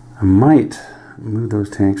 I might move those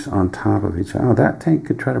tanks on top of each other. Oh, that tank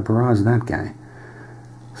could try to barrage that guy.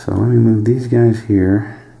 So let me move these guys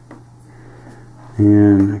here.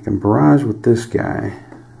 And I can barrage with this guy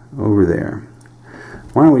over there.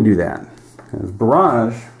 Why don't we do that? Because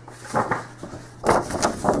barrage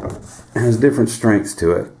has different strengths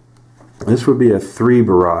to it. This would be a 3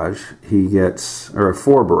 barrage. He gets, or a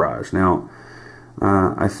 4 barrage. Now,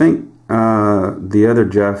 I think the other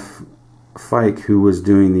Jeff Fike who was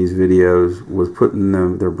doing these videos was putting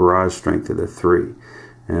their barrage strength to the 3.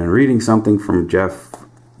 And reading something from Jeff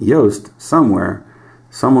Yost somewhere,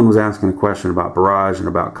 someone was asking a question about barrage and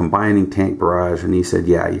about combining tank barrage, and he said,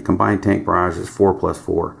 yeah, you combine tank barrage as 4 plus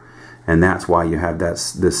 4, and that's why you have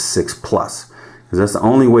this 6 plus, because that's the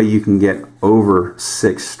only way you can get over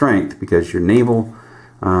 6 strength, because your naval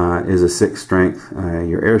is a 6 strength,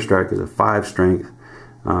 your airstrike is a 5 strength,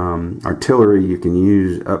 artillery you can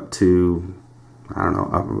use up to, I don't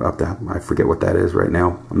know, up to, I forget what that is right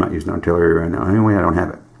now. I'm not using artillery right now. Anyway, I don't have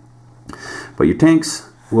it. But your tanks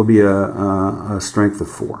will be a strength of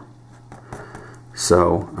 4.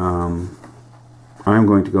 So I'm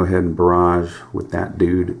going to go ahead and barrage with that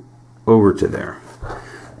dude over to there.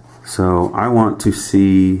 So I want to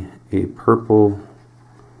see a purple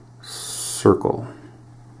circle.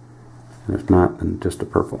 And if not, then just a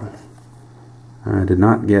purple. I did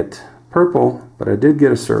not get purple, but I did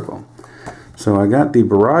get a circle. So I got the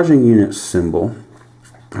barraging unit symbol.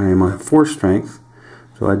 I am at 4 strength.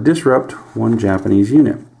 So I disrupt 1 Japanese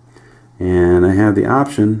unit. And I have the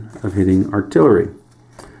option of hitting artillery.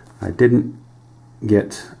 I didn't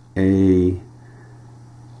get a...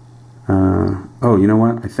 oh, you know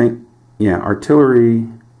what? I think, yeah, artillery...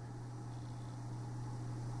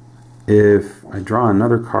 If I draw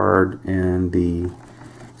another card and the...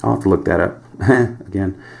 I'll have to look that up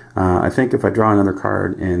again. I think if I draw another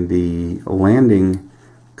card and the landing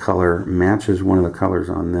color matches one of the colors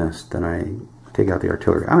on this, then I take out the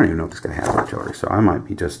artillery. I don't even know if this guy has artillery, so I might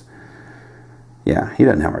be just... Yeah, he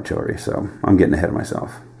doesn't have artillery, so I'm getting ahead of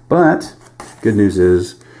myself. But, good news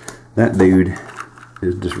is, that dude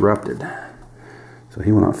is disrupted. So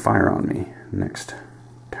he will not fire on me next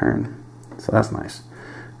turn. So that's nice.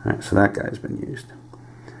 Alright, so that guy's been used.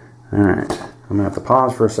 Alright, I'm going to have to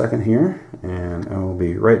pause for a second here, and I will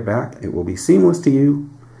be right back. It will be seamless to you,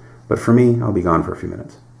 but for me, I'll be gone for a few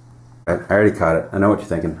minutes. I already caught it. I know what you're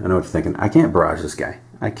thinking. I know what you're thinking. I can't barrage this guy.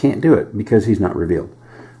 I can't do it because he's not revealed.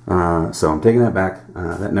 So I'm taking that back.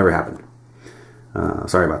 That never happened.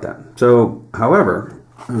 Sorry about that. So, however,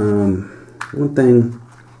 one thing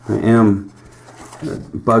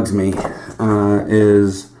that bugs me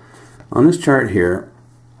is on this chart here,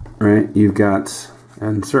 right, you've got,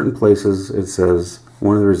 in certain places it says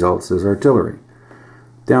one of the results is artillery.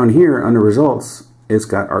 Down here under results, it's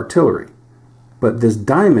got artillery. But this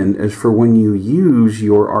diamond is for when you use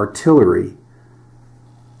your artillery.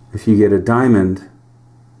 If you get a diamond,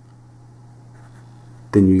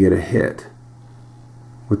 then you get a hit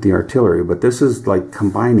with the artillery. But this is like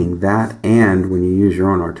combining that and when you use your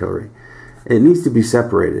own artillery. It needs to be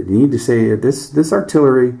separated. You need to say this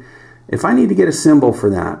artillery, if I need to get a symbol for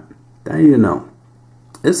that, I need to know.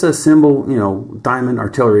 It says symbol, you know, diamond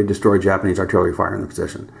artillery, destroy Japanese artillery fire in the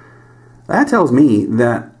position. That tells me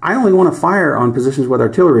that I only want to fire on positions with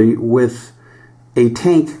artillery with a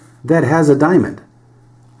tank that has a diamond.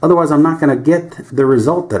 Otherwise, I'm not going to get the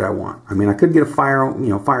result that I want. I mean, I could get a fire, you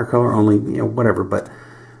know, fire color only, you know, whatever, but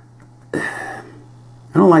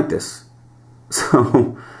I don't like this.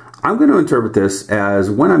 So I'm going to interpret this as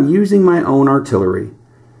when I'm using my own artillery,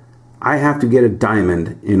 I have to get a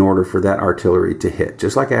diamond in order for that artillery to hit.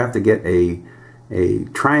 Just like I have to get a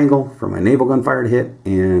triangle for my naval gunfire to hit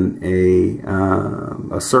and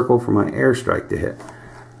a circle for my airstrike to hit.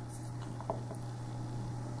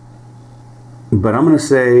 But I'm going to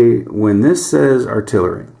say when this says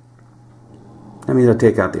artillery, that means I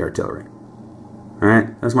take out the artillery.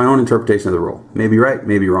 Alright, that's my own interpretation of the rule. Maybe right,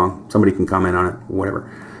 maybe wrong. Somebody can comment on it, whatever.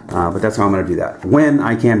 But that's how I'm going to do that. When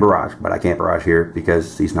I can barrage, but I can't barrage here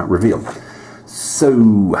because he's not revealed. So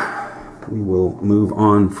we will move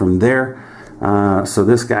on from there. So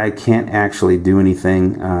this guy can't actually do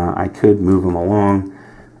anything. I could move him along,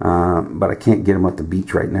 but I can't get him up the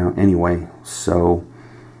beach right now anyway. So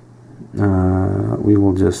we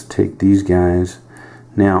will just take these guys.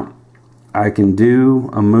 Now, I can do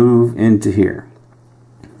a move into here,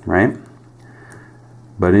 right?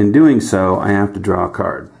 But in doing so, I have to draw a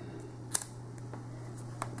card.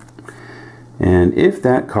 And if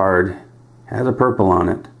that card has a purple on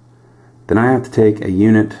it, then I have to take a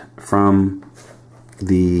unit from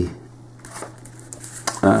the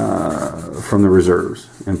reserves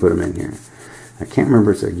and put them in here. I can't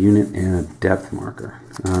remember if it's a unit and a depth marker.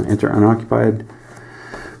 Enter unoccupied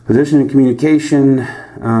position in communication.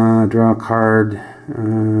 Draw a card.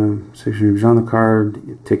 Section on the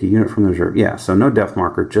card. Take a unit from the reserve. Yeah, so no depth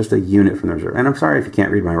marker, just a unit from the reserve. And I'm sorry if you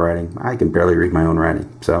can't read my writing. I can barely read my own writing.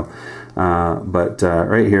 So,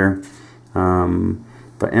 right here, if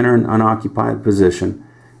I enter an unoccupied position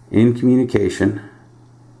in communication,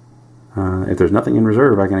 if there's nothing in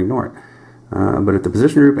reserve, I can ignore it. But if the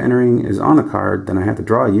position group entering is on the card, then I have to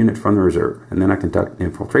draw a unit from the reserve. And then I conduct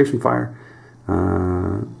infiltration fire.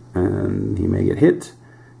 And he may get hit.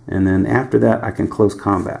 And then after that, I can close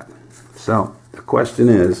combat. So the question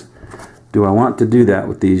is, do I want to do that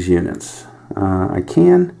with these units? I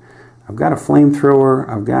can. I've got a flamethrower.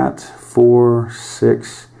 I've got 4,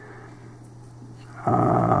 6.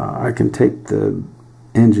 I can take the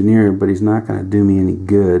engineer, but he's not going to do me any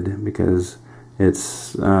good because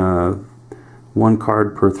it's 1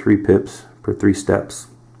 card per 3 pips, per 3 steps,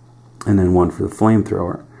 and then 1 for the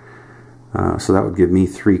flamethrower. So that would give me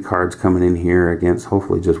 3 cards coming in here against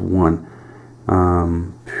hopefully just 1.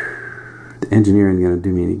 The engineer isn't going to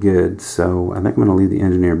do me any good, so I think I'm going to leave the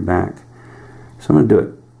engineer back. So I'm going to do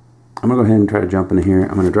it. I'm going to go ahead and try to jump into here.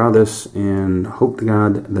 I'm going to draw this and hope to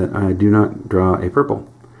God that I do not draw a purple.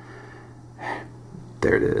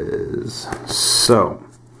 There it is. So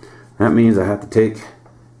that means I have to take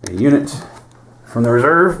a unit from the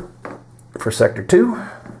reserve for Sector 2,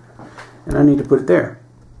 and I need to put it there.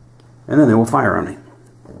 And then they will fire on me.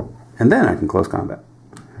 And then I can close combat.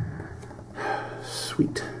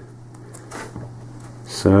 Sweet.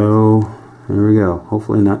 So, there we go.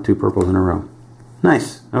 Hopefully not 2 purples in a row.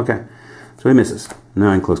 Nice. Okay. So he misses. Now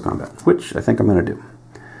I can close combat, which I think I'm going to do.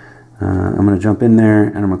 I'm going to jump in there,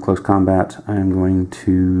 and I'm going to close combat. I'm going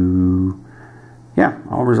to... Yeah,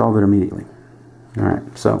 I'll resolve it immediately.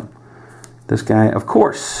 Alright, so this guy, of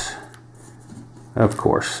course,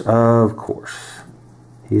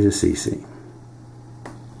 he's a CC.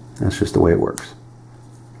 That's just the way it works.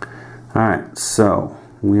 Alright, so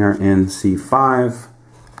we are in C5.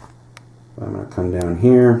 I'm going to come down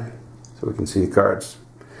here so we can see the cards.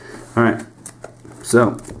 Alright,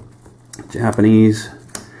 so Japanese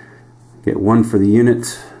get 1 for the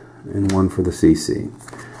unit and 1 for the CC.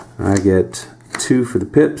 I get 2 for the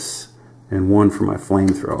pips and 1 for my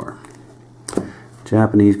flamethrower.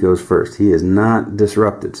 Japanese goes first. He is not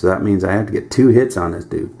disrupted, so that means I have to get 2 hits on this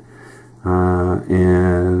dude. Why'd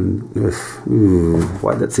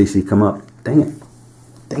that CC come up? Dang it.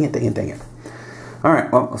 Dang it, dang it, dang it.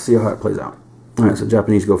 Alright, well, I'll see how it plays out. Alright, so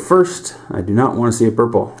Japanese go first. I do not want to see a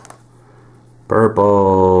purple.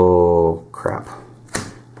 Purple. Crap.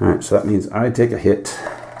 Alright, so that means I take a hit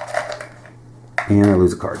and I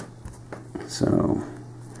lose a card. So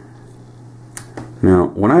now,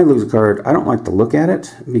 when I lose a card, I don't like to look at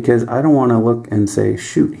it because I don't want to look and say,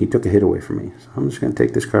 shoot, he took a hit away from me. So I'm just going to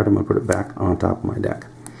take this card, I'm going to put it back on top of my deck.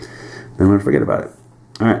 Then I'm going to forget about it.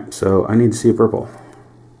 Alright, so I need to see a purple.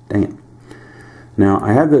 Dang it. Now,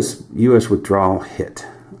 I have this US withdrawal hit.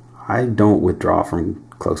 I don't withdraw from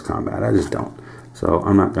close combat. I just don't. So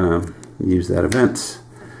I'm not going to use that event.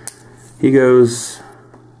 He goes,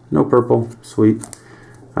 no purple, sweet.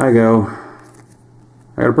 I go.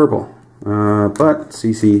 I got a purple. But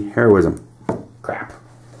CC heroism. Crap.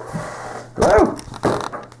 Hello?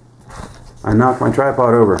 I knocked my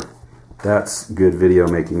tripod over. That's good video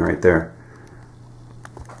making right there.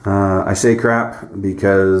 I say crap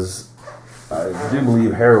because I do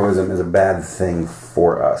believe heroism is a bad thing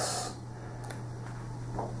for us.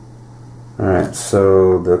 Alright,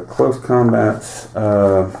 so the close combat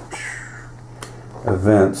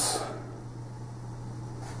events.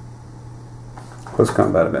 Close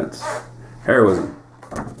combat events. Heroism.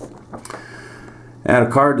 Add a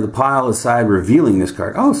card to the pile aside, revealing this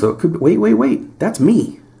card. Oh, so it could be, wait. That's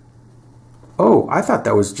me. Oh, I thought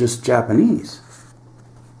that was just Japanese.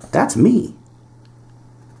 That's me.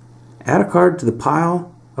 Add a card to the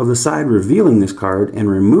pile of the side, revealing this card, and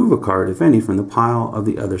remove a card, if any, from the pile of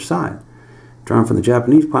the other side. Drawn from the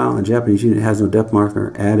Japanese pile, a Japanese unit has no depth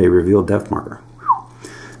marker. Add a revealed depth marker.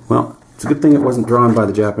 Well, it's a good thing it wasn't drawn by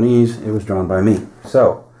the Japanese. It was drawn by me.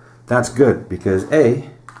 So, that's good, because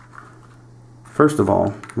first of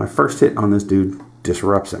all, my first hit on this dude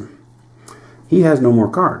disrupts him. He has no more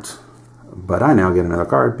cards. But I now get another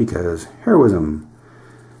card because heroism.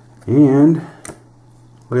 And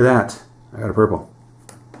look at that. I got a purple.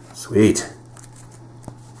 Sweet.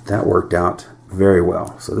 That worked out very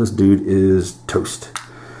well. So this dude is toast.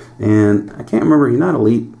 And I can't remember, he's not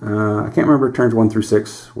elite. I can't remember turns 1 through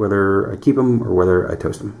 6, whether I keep him or whether I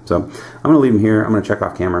toast him. So I'm going to leave him here. I'm going to check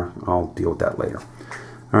off camera. I'll deal with that later.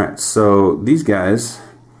 Alright, so these guys,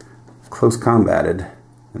 close combated,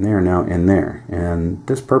 and they are now in there. And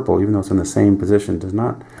this purple, even though it's in the same position, does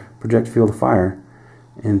not project field of fire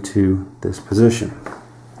into this position.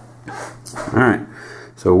 Alright,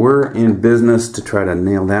 so we're in business to try to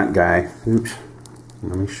nail that guy. Oops,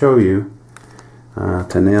 let me show you.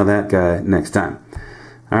 To nail that guy next time.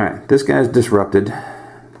 Alright, this guy's disrupted.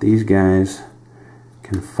 These guys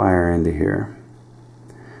can fire into here.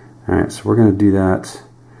 Alright, so we're going to do that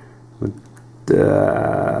with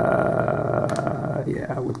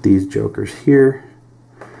with these jokers here.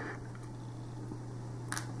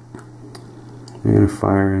 I'm going to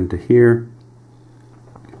fire into here.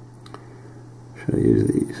 Should I use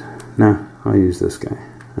these? No, I'll use this guy.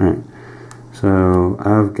 Alright, so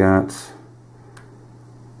I've got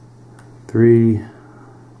 3,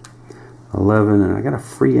 11, and I got a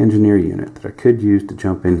free engineer unit that I could use to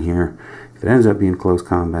jump in here. If it ends up being close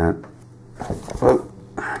combat, oh,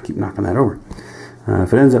 I keep knocking that over.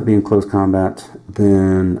 If it ends up being close combat,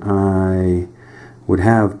 then I would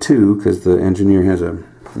have 2, because the engineer has a...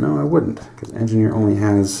 No, I wouldn't, because the engineer only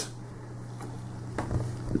has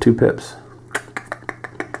 2 pips.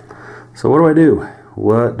 So what do I do?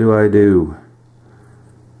 What do I do?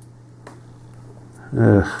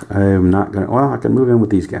 I am not going to... Well, I can move in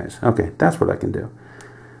with these guys. Okay, that's what I can do.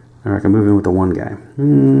 Or I can move in with the one guy.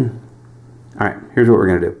 Alright, here's what we're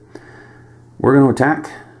going to do. We're going to attack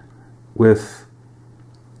with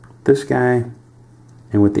this guy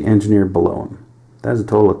and with the engineer below him. That's a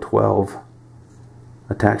total of 12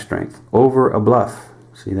 attack strength over a bluff.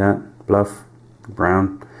 See that? Bluff,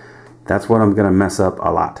 brown. That's what I'm going to mess up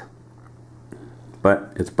a lot.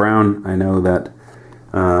 But it's brown. I know that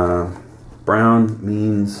brown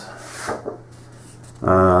means,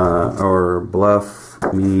 or bluff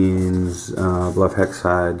means, bluff hex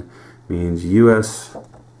side means US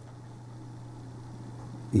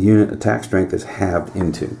unit attack strength is halved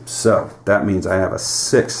into. So that means I have a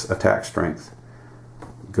 6 attack strength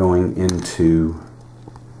going into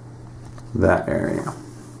that area.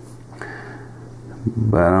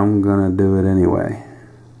 But I'm gonna do it anyway.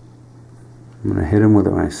 I'm gonna hit him with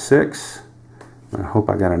my 6. I hope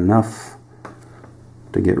I got enough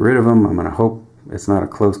to get rid of him. I'm gonna hope it's not a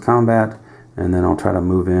close combat, and then I'll try to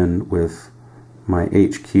move in with my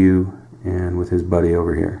HQ and with his buddy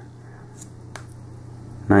over here.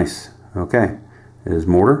 Nice. Okay. It is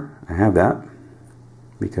mortar. I have that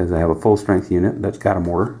because I have a full strength unit that's got a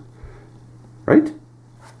mortar. Right?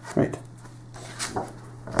 Right.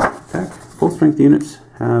 Okay. Full strength units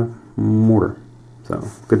have mortar. So,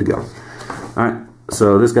 good to go. Alright.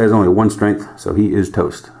 So this guy's only 1 strength, so he is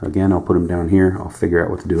toast. Again, I'll put him down here. I'll figure out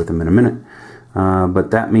what to do with him in a minute.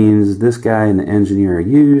 But that means this guy and the engineer are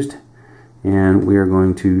used, and we are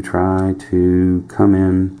going to try to come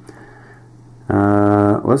in.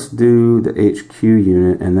 Let's do the HQ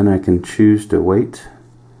unit, and then I can choose to wait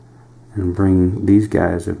and bring these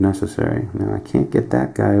guys if necessary. Now I can't get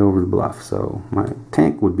that guy over the bluff, so my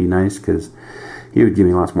tank would be nice because he would give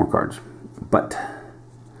me lots more cards. But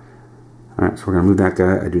alright, so we're going to move that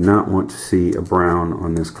guy. I do not want to see a brown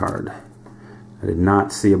on this card. I did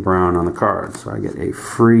not see a brown on the card, so I get a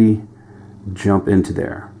free jump into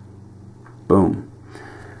there. Boom.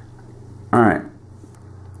 Alright.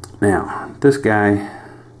 Now, this guy,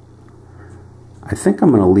 I think I'm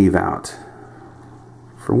going to leave out.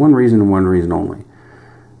 For one reason and one reason only.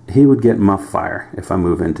 He would get muff fire if I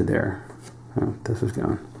move into there. Oh, this is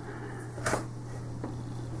gone.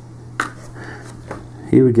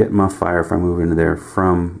 He would get muff fire if I move into there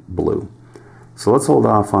from blue. So let's hold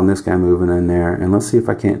off on this guy moving in there, and let's see if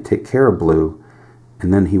I can't take care of blue,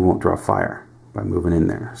 and then he won't draw fire by moving in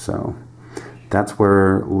there. So that's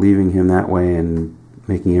where leaving him that way and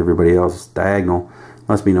making everybody else diagonal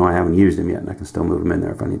lets me know I haven't used him yet, and I can still move him in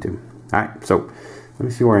there if I need to. Alright, so let me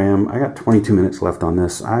see where I am. I got 22 minutes left on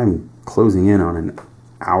this. I'm closing in on an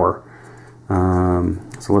hour.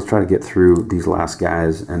 So let's try to get through these last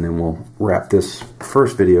guys, and then we'll wrap this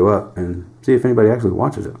first video up and see if anybody actually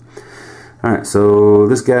watches it. Alright, so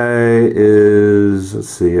this guy is, let's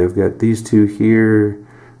see, I've got these two here,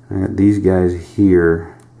 I got these guys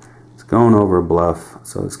here. It's going over a bluff,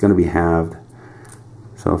 so it's going to be halved.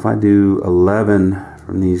 So if I do 11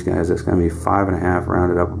 from these guys, that's going to be 5.5,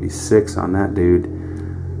 rounded up will be 6 on that dude.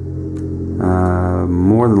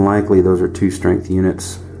 More than likely those are 2 strength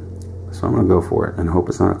units, so I'm going to go for it and hope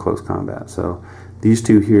it's not a close combat. So these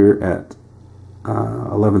two here at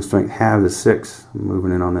 11 strength halved is 6. I'm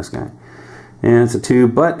moving in on this guy. And it's a 2,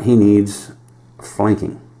 but he needs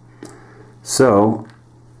flanking. So,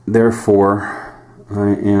 therefore, I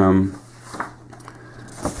am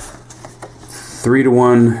 3 to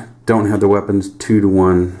 1, don't have the weapons, 2 to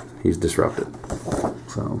 1, he's disrupted.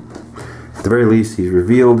 So, at the very least, he's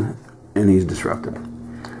revealed and he's disrupted.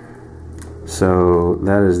 So,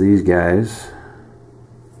 that is these guys.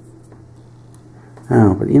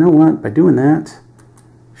 Oh, but you know what? By doing that,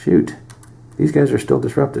 shoot. These guys are still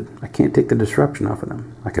disrupted. I can't take the disruption off of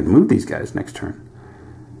them. I could move these guys next turn.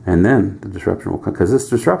 And then the disruption will come, because this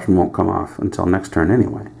disruption won't come off until next turn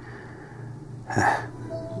anyway.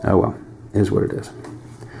 Oh well, is what it is.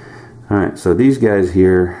 Alright, so these guys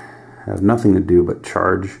here have nothing to do but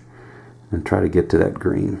charge and try to get to that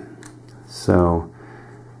green. So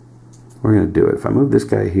we're going to do it. If I move this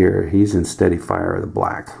guy here, he's in steady fire of the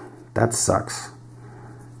black. That sucks.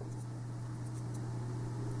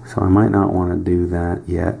 So I might not want to do that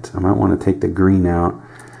yet. I might want to take the green out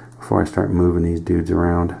before I start moving these dudes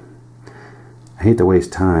around. I hate to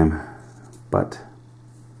waste time, but,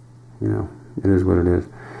 you know, it is what it is.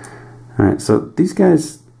 Alright, so these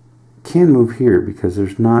guys can move here because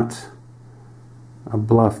there's not a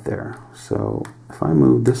bluff there. So if I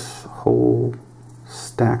move this whole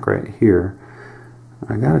stack right here,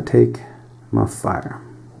 I gotta take my fire.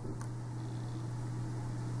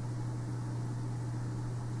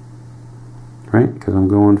 Right? Because I'm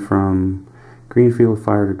going from green field of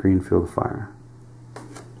fire to green field of fire.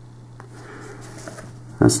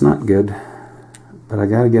 That's not good, but I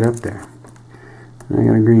gotta get up there. And I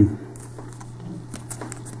got a green.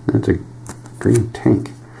 That's a green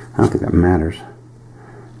tank. I don't think that matters,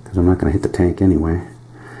 because I'm not going to hit the tank anyway.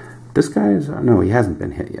 This guy is, no, he hasn't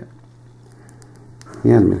been hit yet. He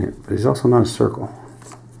hasn't been hit, but he's also not a circle.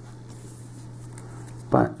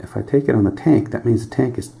 But if I take it on the tank, that means the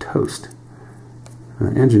tank is toast.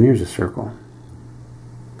 Engineer's a circle.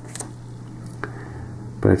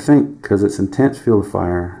 But I think, because it's intense field of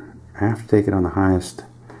fire, I have to take it on the highest.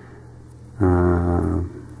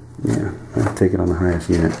 Yeah, I have to take it on the highest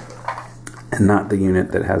unit, and not the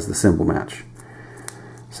unit that has the symbol match.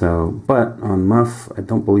 So, but on muff, I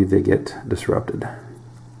don't believe they get disrupted.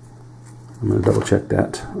 I'm going to double check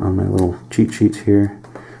that on my little cheat sheets here,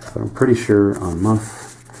 but I'm pretty sure on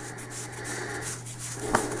muff,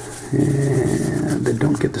 and they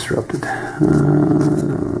don't get disrupted.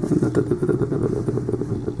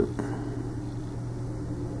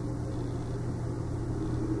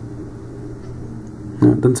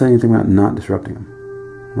 No, it doesn't say anything about not disrupting them.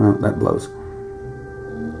 Well, that blows.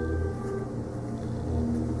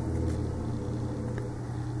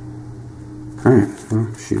 Alright,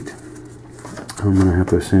 well, shoot. I'm going to have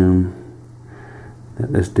to assume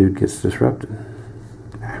that this dude gets disrupted.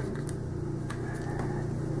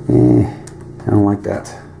 I don't like that.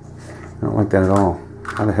 I don't like that at all.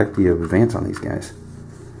 How the heck do you advance on these guys?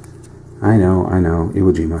 I know,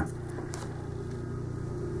 Iwo Jima.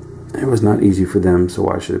 It was not easy for them, so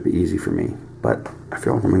why should it be easy for me? But I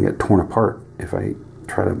feel like I'm going to get torn apart if I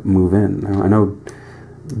try to move in. Now, I know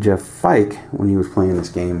Jeff Fike, when he was playing this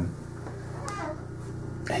game,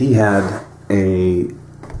 he had a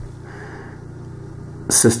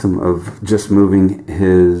system of just moving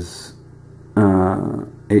his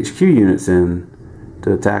HQ units in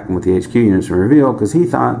to attack him with the HQ units and reveal, because he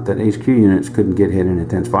thought that HQ units couldn't get hit in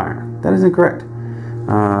intense fire. That is incorrect.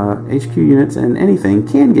 HQ units and anything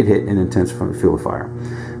can get hit in intense field of fire,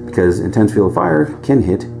 because intense field of fire can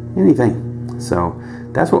hit anything. So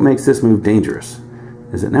that's what makes this move dangerous,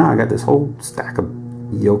 is that now I got this whole stack of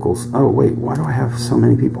yokels. Oh wait, why do I have so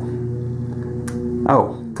many people?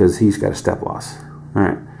 Oh, because he's got a step loss.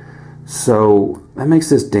 Alright, so that makes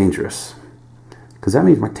this dangerous, because that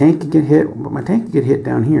means my tank can get hit, but my tank can get hit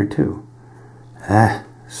down here too.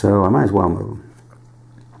 So I might as well move him.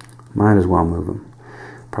 Might as well move him.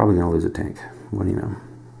 Probably gonna lose a tank. What do you know?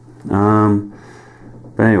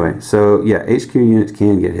 But anyway, so yeah, HQ units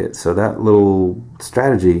can get hit, so that little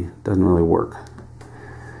strategy doesn't really work.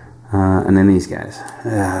 And then these guys.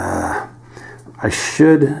 I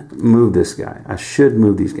should move this guy. I should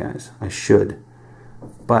move these guys. I should.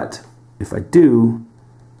 But if I do,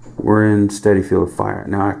 we're in steady field of fire.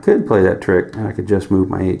 Now I could play that trick and I could just move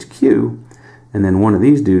my HQ, and then one of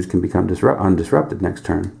these dudes can become undisrupted next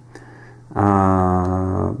turn.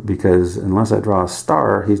 Because unless I draw a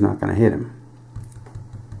star, he's not going to hit him.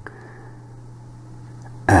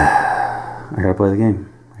 I gotta play the game.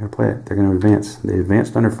 I gotta play it. They're going to advance. They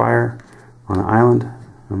advanced under fire on an island.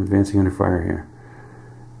 I'm advancing under fire here.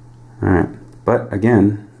 Alright. But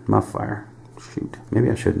again, muff fire. Shoot. Maybe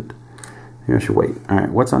I shouldn't. Maybe I should wait. Alright,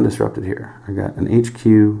 what's undisrupted here? I got an HQ,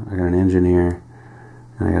 I got an engineer,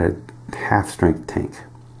 and I got a half-strength tank.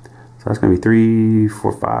 So that's going to be 3,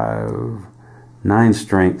 4, 5, 9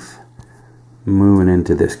 strength moving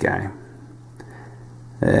into this guy.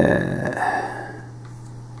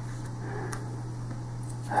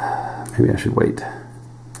 Maybe I should wait.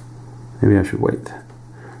 Maybe I should wait.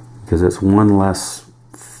 Because it's one less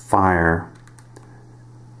fire.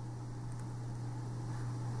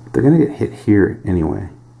 They're going to get hit here anyway.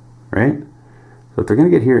 Right? So if they're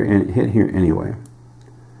going to get hit here anyway.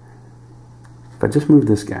 If I just move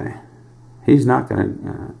this guy, he's not going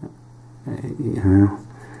to, you know,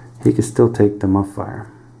 he could still take the muff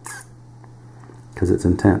fire. Because it's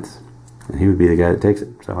intense. And he would be the guy that takes it.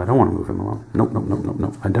 So I don't want to move him along. Nope, nope, nope, nope,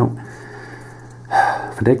 nope. I don't.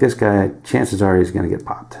 If I take this guy, chances are he's going to get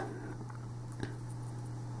popped.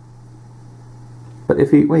 But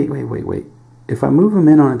if he, wait. If I move him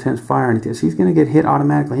in on intense fire and he's going to get hit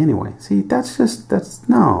automatically anyway. See, that's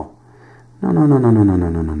no.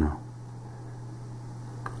 No.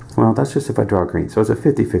 Well, that's just if I draw green. So it's a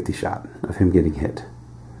 50-50 shot of him getting hit.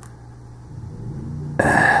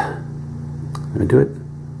 I do it.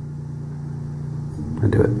 I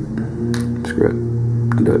do it. Screw it.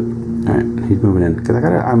 I do it. Alright, he's moving in. Because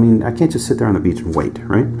I can't just sit there on the beach and wait,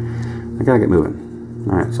 right? I gotta get moving.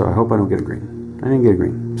 Alright, so I hope I don't get a green. I didn't get a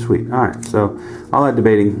green. Sweet. Alright, so all that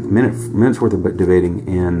debating, minutes worth of debating,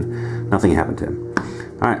 and nothing happened to him.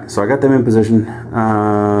 Alright, so I got them in position.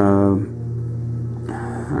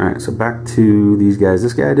 Alright, so back to these guys.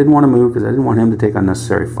 This guy I didn't want to move because I didn't want him to take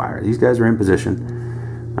unnecessary fire. These guys are in position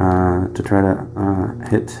to try to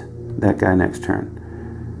hit that guy next turn.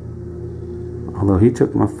 Although he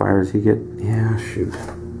took my fires, gets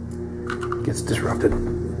disrupted.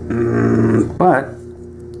 But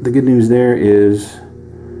the good news there is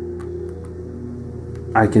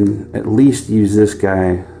I can at least use this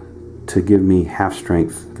guy to give me half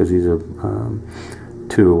strength because he's a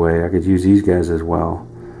 2 away. I could use these guys as well,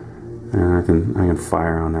 and I can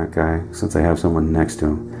fire on that guy since I have someone next to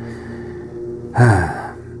him.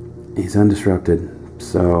 He's undisrupted,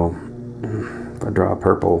 so if I draw a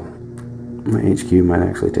purple, my HQ might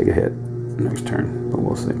actually take a hit next turn, but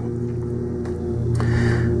we'll see.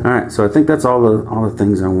 Alright, so I think that's all the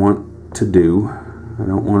things I want to do. I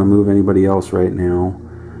don't want to move anybody else right now.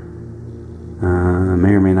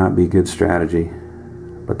 May or may not be good strategy,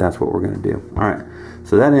 but that's what we're going to do. Alright,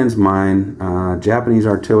 so that ends mine. Japanese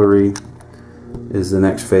artillery is the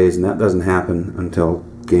next phase, and that doesn't happen until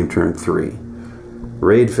game turn 3.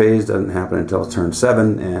 Raid phase doesn't happen until turn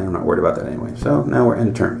 7, and I'm not worried about that anyway. So now we're end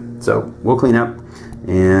of turn. So we'll clean up,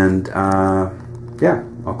 and yeah,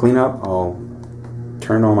 I'll clean up. I'll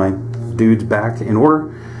turn all my dudes back in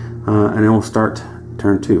order, and then we'll start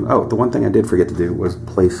turn 2. Oh, the one thing I did forget to do was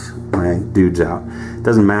place my dudes out. It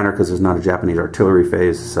doesn't matter because there's not a Japanese artillery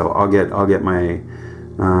phase, so I'll get my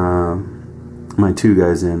my 2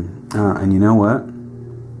 guys in. And you know what?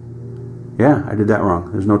 Yeah, I did that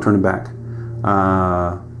wrong. There's no turning back.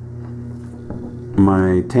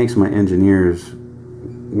 My tanks, my engineers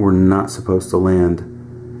were not supposed to land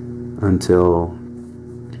until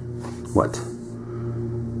what?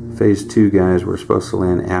 Phase 2 guys were supposed to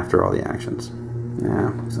land after all the actions.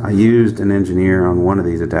 Yeah, so I used an engineer on one of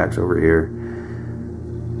these attacks over here.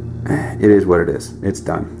 It is what it is. It's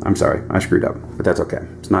done. I'm sorry, I screwed up, but that's okay.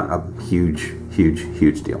 It's not a huge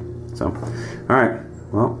deal. So, all right.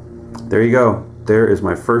 Well, there you go. There is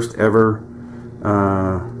my first ever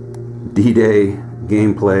D-Day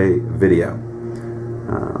gameplay video.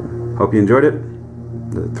 Hope you enjoyed it,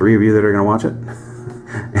 the 3 of you that are going to watch it,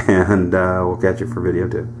 and we'll catch you for video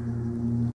 2.